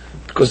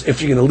 Because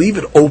if you're going to leave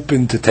it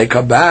open to take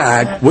her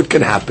back, what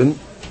can happen?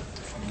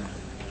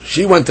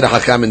 She went to the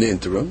Hakam in the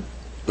interim.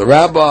 The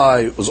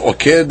rabbi was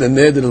oked and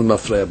neder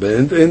al-mafreya. But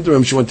in the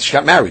interim, she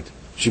got married.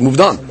 She moved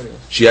on.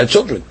 She had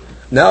children.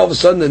 Now all of a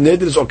sudden the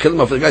neder is oked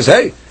al-mafreya. The guy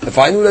says, hey, if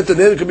I knew that the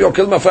neder could be oked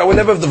al-mafreya, I would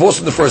never have divorced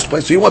in the first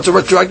place. So he wants to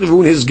retroactively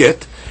ruin his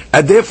get.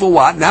 And therefore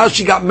what? Now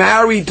she got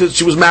married to,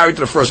 she was married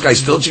to the first guy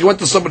still. She went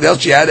to somebody else.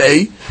 She had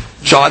a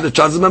child. The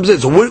child's a mamzer.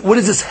 So what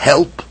does this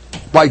help?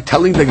 By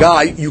telling the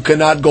guy, you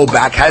cannot go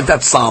back. Has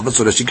that solved it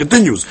so that she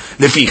continues?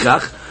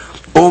 Lefichach,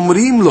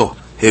 omrim lo,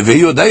 heve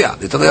yodea.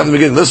 They tell the guy from the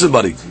beginning, listen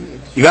buddy,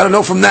 you got to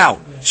know from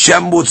now.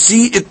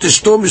 Shemotzi et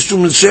tishto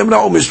mishum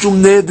shemra or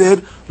mishum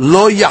neder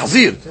lo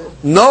yahzir.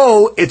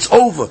 No, it's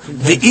over.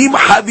 Ve'im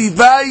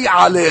havivai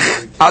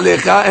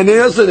alecha. And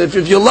listen, if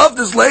you love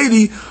this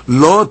lady,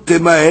 lo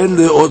temahen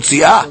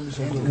le'otzia.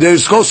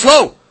 There's go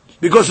slow.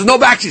 Because there's no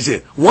backsies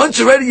here.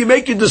 Once already you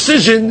make your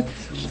decision,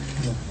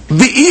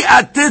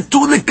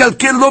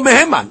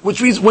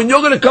 which means when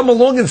you're going to come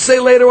along and say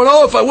later on,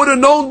 oh, if I would have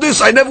known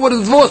this, I never would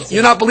have divorced.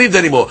 You're not believed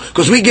anymore.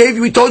 Because we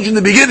told you in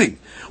the beginning.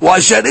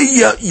 Which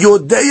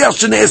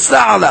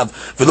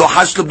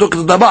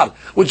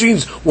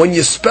means when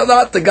you spell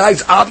out the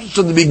guy's options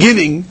from the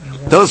beginning,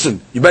 listen,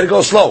 you better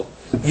go slow.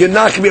 You're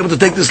not going to be able to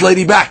take this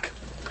lady back.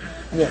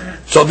 Yeah.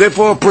 So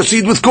therefore,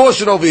 proceed with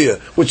caution over here,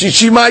 which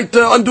she might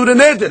undo the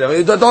neder. I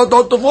mean,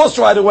 don't divorce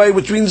right away,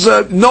 which means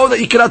know that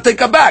you cannot take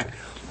her back.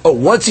 Oh,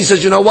 once he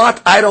says, you know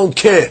what, I don't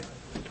care.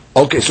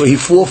 Okay, so he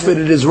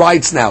forfeited his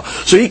rights now.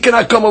 So he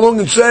cannot come along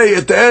and say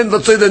at the end,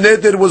 let's say the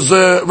neder was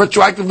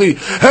retroactively,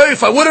 hey,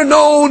 if I would have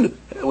known,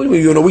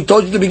 we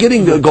told you at the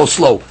beginning to go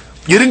slow.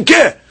 You didn't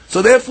care.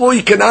 So therefore,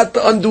 you cannot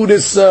undo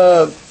this.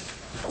 So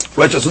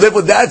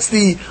therefore, that's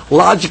the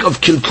logic of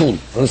kilkul.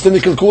 Understand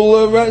the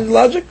kilkul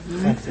logic?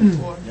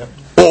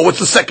 Or what's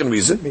the second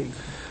reason?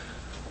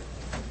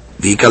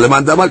 It's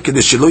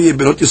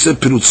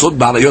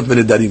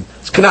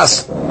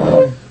knas.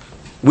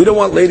 We don't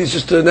want ladies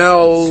just to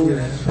now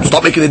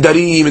stop making the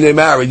darim in their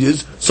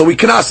marriages. So we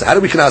knas. How do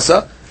we knas?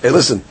 Hey,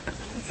 listen.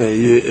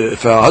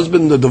 If a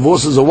husband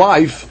divorces a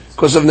wife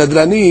because of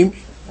nadranim,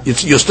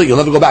 you'll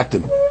never go back to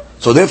him.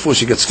 So therefore,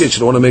 she gets scared. She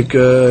don't want to make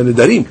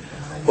nadranim.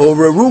 Or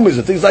rumors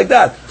and things like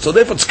that. So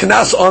therefore it's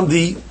knas on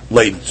the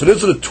lady. So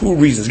those are the two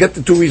reasons. Get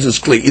the two reasons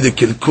clear. Either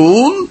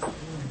kilkul,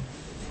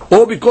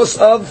 or because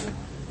of,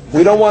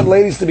 we don't want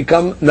ladies to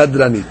become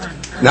nadranit.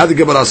 Now the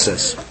Gemara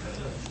says.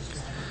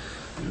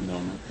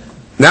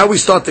 Now we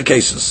start the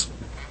cases.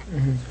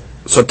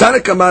 So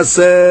Tanakama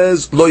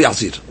says, lo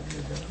yazir.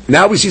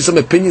 Now we see some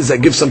opinions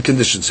that give some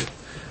conditions here.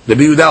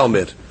 Rabbi Yehuda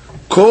Omer,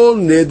 kol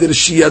neder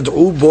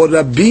shiyad'u bo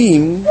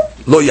rabim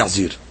lo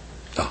yazir.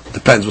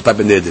 Depends what type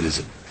of neder is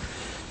it.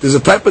 There's a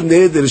type of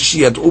neder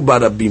shiyad'u bo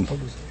rabim.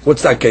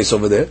 What's that case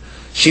over there?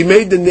 She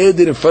made the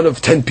neder in front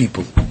of 10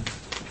 people.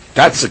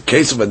 That's a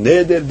case of a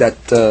neder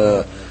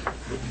that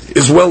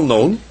is well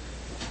known,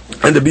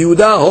 and the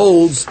Yehuda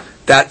holds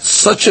that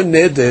such a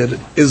neder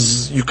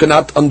is, you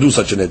cannot undo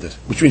such a neder,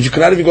 which means you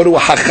cannot even go to a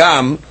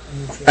hakam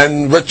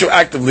and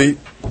retroactively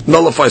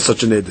nullify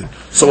such a neder.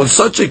 So in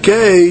such a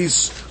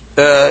case,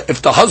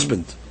 if the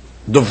husband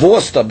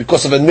divorced her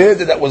because of a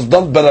neder that was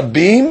done by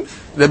Rabim,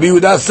 the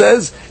Yehuda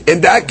says,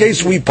 in that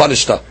case we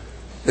punished her.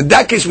 In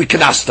that case we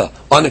knast her,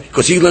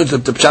 because he learns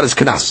that the pshat is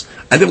knas.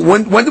 And then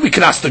when do we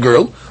knast the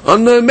girl?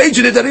 On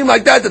major nedarim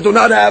like that do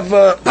not have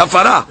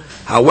hafara.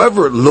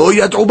 However, lo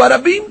yad'u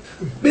barabim,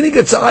 meaning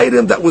it's an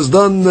item that was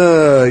done,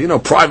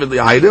 privately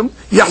item,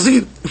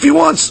 yazid, if he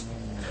wants.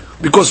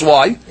 Because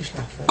why?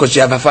 Because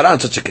you have hafara in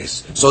such a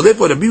case. So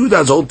therefore, the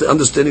Yehuda's whole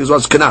understanding is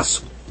what's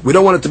knas. We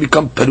don't want it to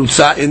become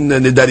perutza in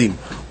nedarim.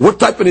 What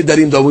type of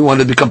nedarim do we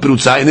want it to become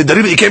perutza in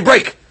nedarim that you can't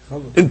break?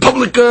 In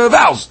public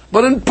vows.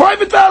 But in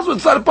private vows, when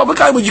it's not a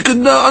public item, when you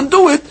can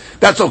undo it,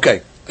 that's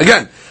okay.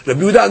 Again, Rabbi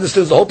Yehuda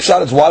understands the whole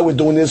pshat is why we're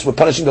doing this, we're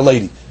punishing the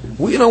lady.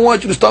 We don't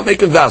want you to start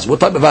making vows. What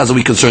type of vows are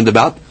we concerned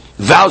about?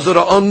 Vows that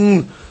are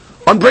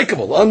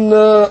unbreakable,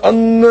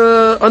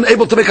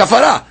 unable to make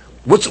hafara.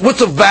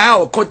 What's a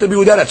vow, according to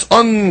Rabbi Yehuda, that's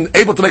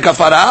unable to make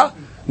hafara?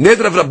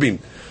 Neder of Rabbim.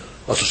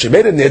 So she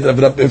made a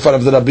neder in front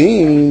of the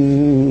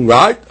Rabbim,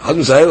 right?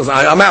 Husband says,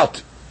 I'm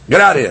out.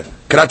 Get out of here.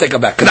 Can I take her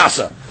back?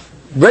 Knasa.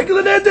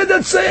 Regular neder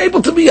that's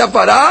able to be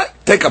hafara,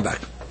 take her back.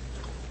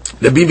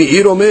 Rabbi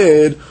Meir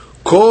Omer,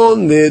 kol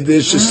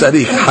neder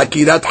shesarich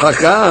hakirat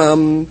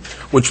hakam,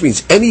 which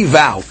means any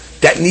vow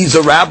that needs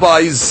a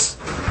rabbi's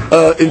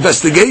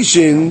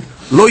investigation,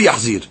 lo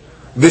yahzir.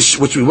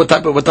 Which means what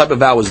type of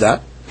vow is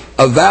that?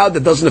 A vow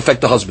that doesn't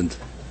affect the husband.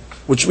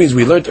 Which means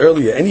we learned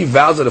earlier, any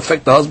vows that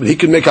affect the husband, he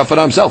can make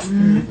hafara himself.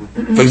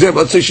 For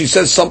example, let's say she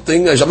says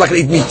something, I'm not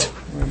going to eat meat.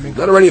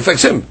 That already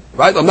affects him,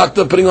 right? I'm not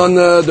putting on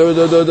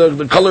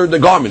the color of the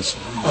garments.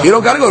 You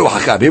don't got to go to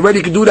hakam. He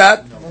already can do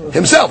that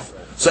himself.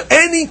 So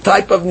any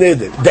type of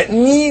neder that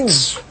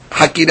needs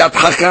hakirat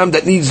hakam,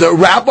 that needs the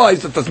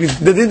rabbis, that means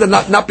the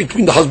not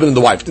between the husband and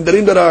the wife. The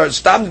nedarim that are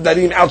stam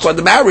nedarim outside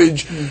the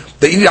marriage,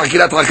 they need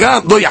hakirat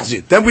hakam, lo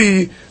yachzir. Then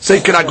we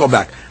say cannot go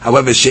back.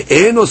 However,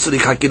 she'eno tzarich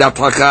hakirat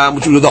hakam,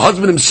 which the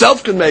husband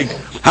himself can make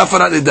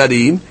hafarat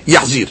nedarim,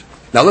 yachzir.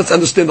 Now let's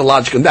understand the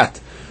logic in that.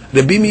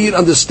 Rabbi Meir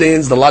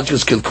understands the logic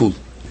is kilkul.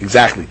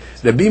 Exactly.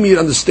 Rabbi Meir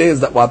understands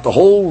that what the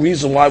whole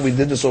reason why we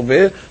did this over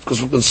here, because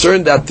we're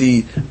concerned that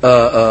the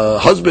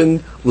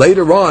husband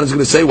later on is going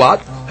to say what?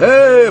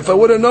 Hey, if I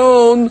would have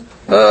known,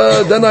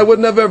 then I would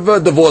never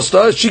have divorced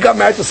her. She got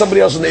married to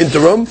somebody else in the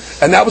interim,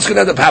 and now what's going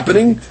to end up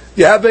happening?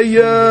 You have a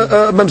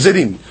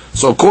mamzerim.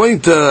 So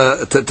according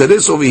to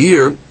this over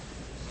here,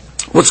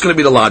 what's going to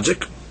be the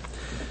logic?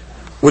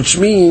 Which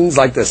means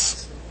like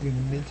this.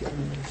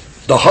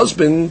 The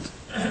husband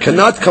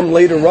cannot come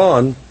later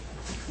on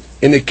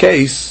in a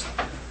case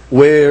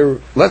where,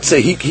 let's say,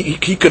 he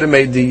could have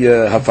made the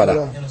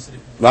hafara,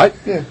 right?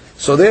 Yeah.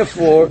 So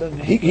therefore,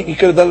 he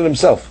could have done it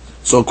himself.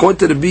 So according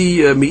to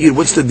the Meir,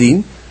 what's the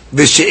deen?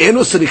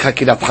 V'she'eno tzarich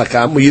hakirat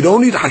hakam. When you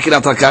don't need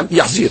hakirat hakam,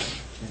 yachzir.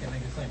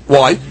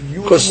 Why?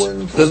 Because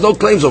there's no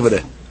claims over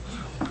there.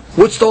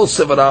 What's the whole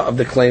sivara of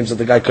the claims that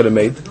the guy could have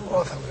made?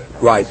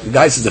 Right. The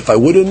guy says, if I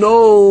would have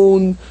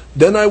known,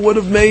 then I would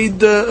have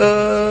made.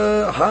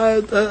 I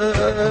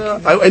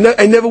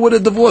never would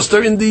have divorced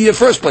her in the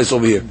first place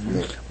over here.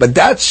 But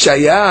that's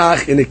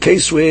shayach in a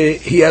case where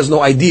he has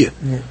no idea.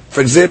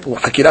 For example,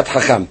 hakirat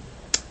hakam.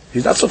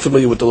 He's not so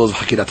familiar with the laws of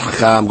hakirat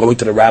hakam, going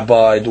to the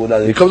rabbi, doing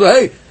that. He comes,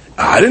 hey,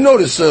 I didn't know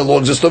this law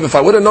existed. If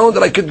I would have known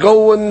that I could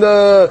go and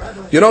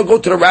go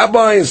to the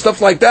rabbi and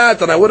stuff like that,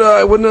 then I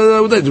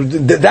wouldn't.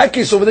 In that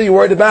case over there, you're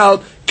worried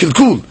about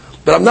kilkul.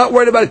 But I'm not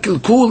worried about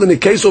kilkul in the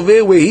case over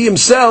there where he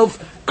himself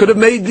could have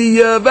made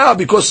the vow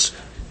because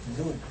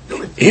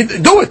he'd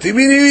do it. I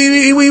mean,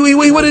 he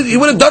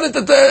would have done it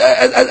at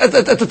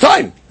the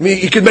time. I mean,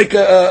 he could make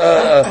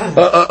a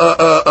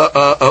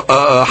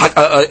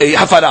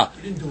hafara.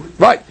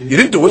 Right. You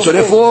didn't do it, so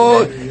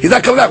therefore he's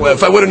not coming back. Well,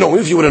 if I would have known,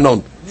 if you would have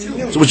known.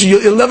 So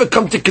he'll never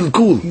come to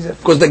kilkul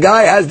because the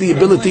guy has the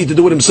ability to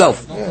do it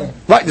himself.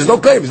 Right, there's no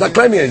claim. He's not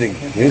claiming anything.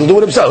 He'll do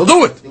it himself. He'll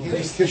do it.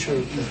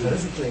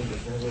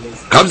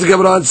 Comes the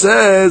Gemara and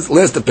says,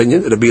 last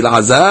opinion, Rabbi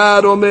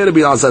Elazar Omer, Rabbi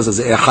Elazar says,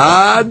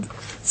 Echad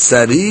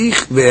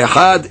sarich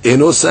ve'echad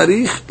eno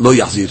sarich lo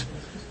yachzir.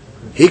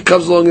 He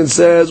comes along and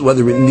says,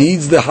 whether it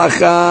needs the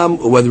hakam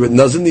or whether it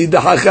doesn't need the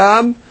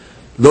hakam,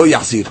 lo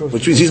yachzir,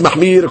 which means he's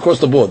mahmir across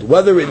the board.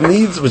 Whether it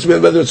needs, which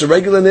means whether it's a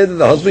regular nid that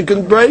the husband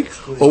can break,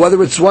 or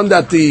whether it's one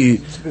that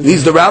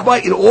needs the rabbi,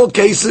 in all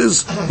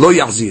cases, lo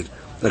yachzir.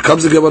 Now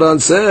comes the Gemara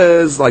and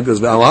says, like this,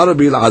 Ve'amar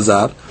Rabbi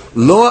Elazar,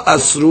 lo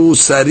asru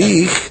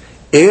sarich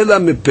ela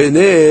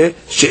mipnei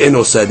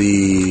she'eno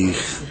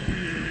sarich.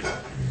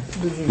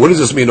 What does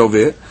this mean over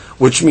here?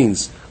 Which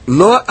means,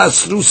 lo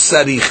asru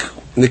sarich.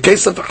 In the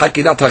case of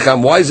hakirat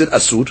hakam, why is it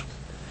asur?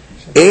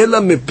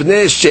 Ela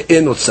mipnei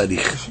she'eno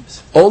sarich.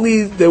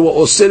 Only they were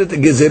osir the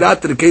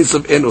gezerat in the case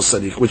of eno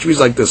sarich, which means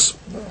like this.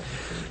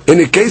 In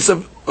a case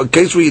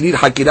where you need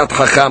hakirat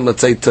hakam,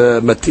 let's say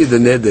to matir the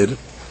neder,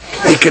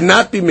 he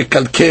cannot be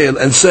mikalkel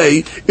and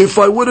say, if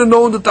I would have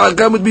known that the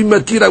hakam would be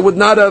matir, I would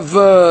not have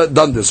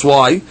done this.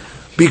 Why?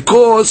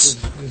 Because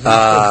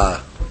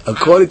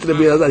according to the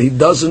Bi'azar, he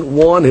doesn't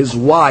want his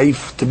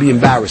wife to be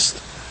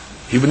embarrassed.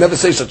 He would never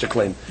say such a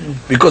claim.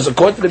 Because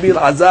according to the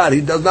Bi'azar,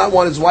 he does not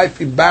want his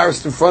wife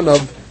embarrassed in front of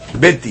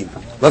Betin.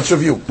 Let's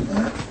review.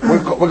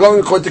 We're going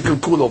according to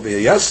Kilkul over here,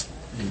 yes?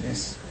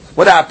 Yes.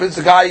 What happens?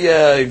 The guy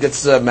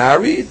gets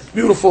married.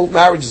 Beautiful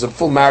marriage is a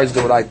full marriage.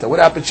 What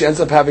happens? She ends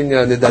up having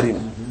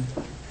Nidarim.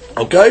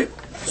 Okay?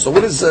 So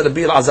what does the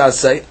Bi'azar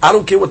say? I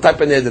don't care what type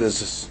of Nidar is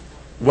this.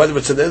 Whether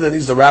it's a nidar that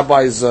needs the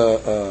rabbi's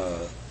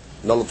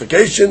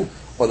nullification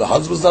or the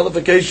husband's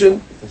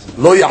nullification,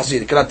 lo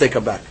yachzir, he cannot take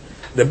her back.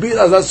 The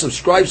Bi'azar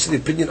subscribes to the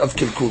opinion of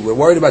kilkul. We're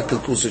worried about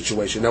kilkul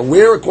situation. Now,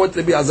 where according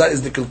to the Bi'azar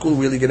is the kilkul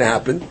really going to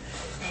happen?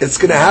 It's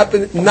going to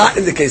happen not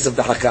in the case of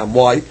the hakam.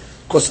 Why?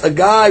 Because a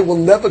guy will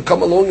never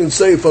come along and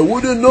say, if I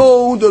would have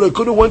known that I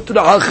could have went to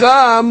the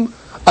hakam,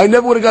 I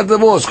never would have got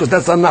divorced, because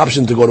that's not an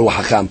option to go to a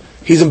hakam.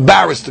 He's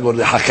embarrassed to go to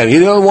the hakam. He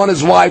doesn't want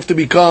his wife to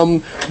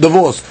become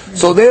divorced.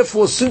 So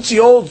therefore, since he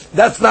holds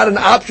that's not an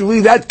option,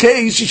 really, that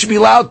case, he should be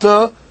allowed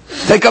to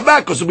take her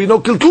back, because there will be no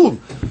kilkul.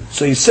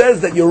 So he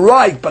says that you're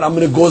right, but I'm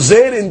going to go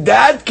there in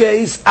that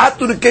case,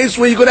 after the case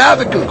where you're going to have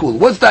a kilkul.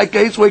 What's that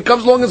case? Where he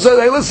comes along and says,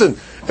 hey, listen,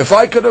 if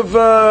I could have,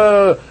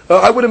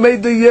 I would have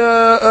made the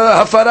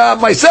hafara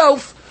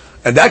myself.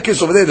 In that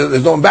case over there,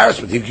 there's no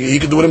embarrassment. He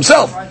can do it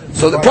himself.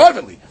 So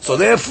privately. So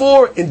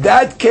therefore, in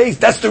that case,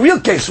 that's the real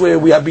case where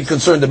we have to be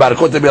concerned about,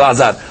 according to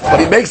Bi'azar. But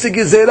he makes a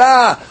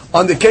gezerah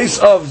on the case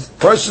of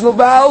personal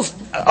vows,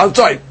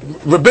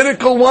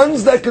 rabbinical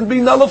ones that can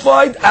be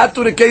nullified,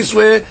 after the case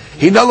where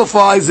he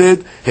nullifies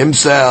it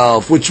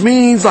himself. Which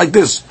means like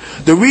this.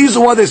 The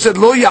reason why they said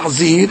lo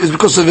yachzir is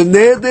because of a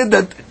neder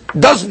that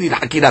doesn't need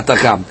hakirat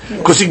hakam,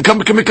 because he can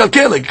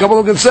come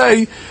along and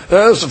say,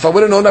 so if I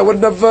would have known, I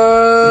wouldn't have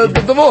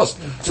divorced.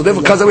 So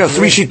therefore, because we have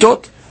three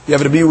shitot, you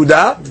have Rabbi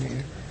Yehuda,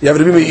 you have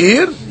Rabbi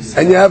Meir,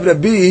 and you have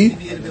Rabbi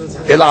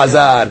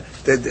Elazar.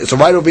 So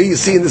right over here, you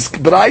see in this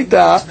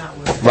braita,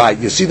 right?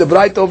 You see the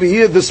braita over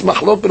here, this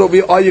machloket over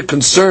here. Are you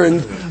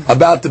concerned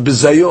about the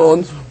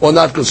bizayon or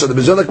not concerned?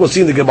 The bizayon, like we'll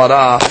see in the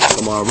Gemara.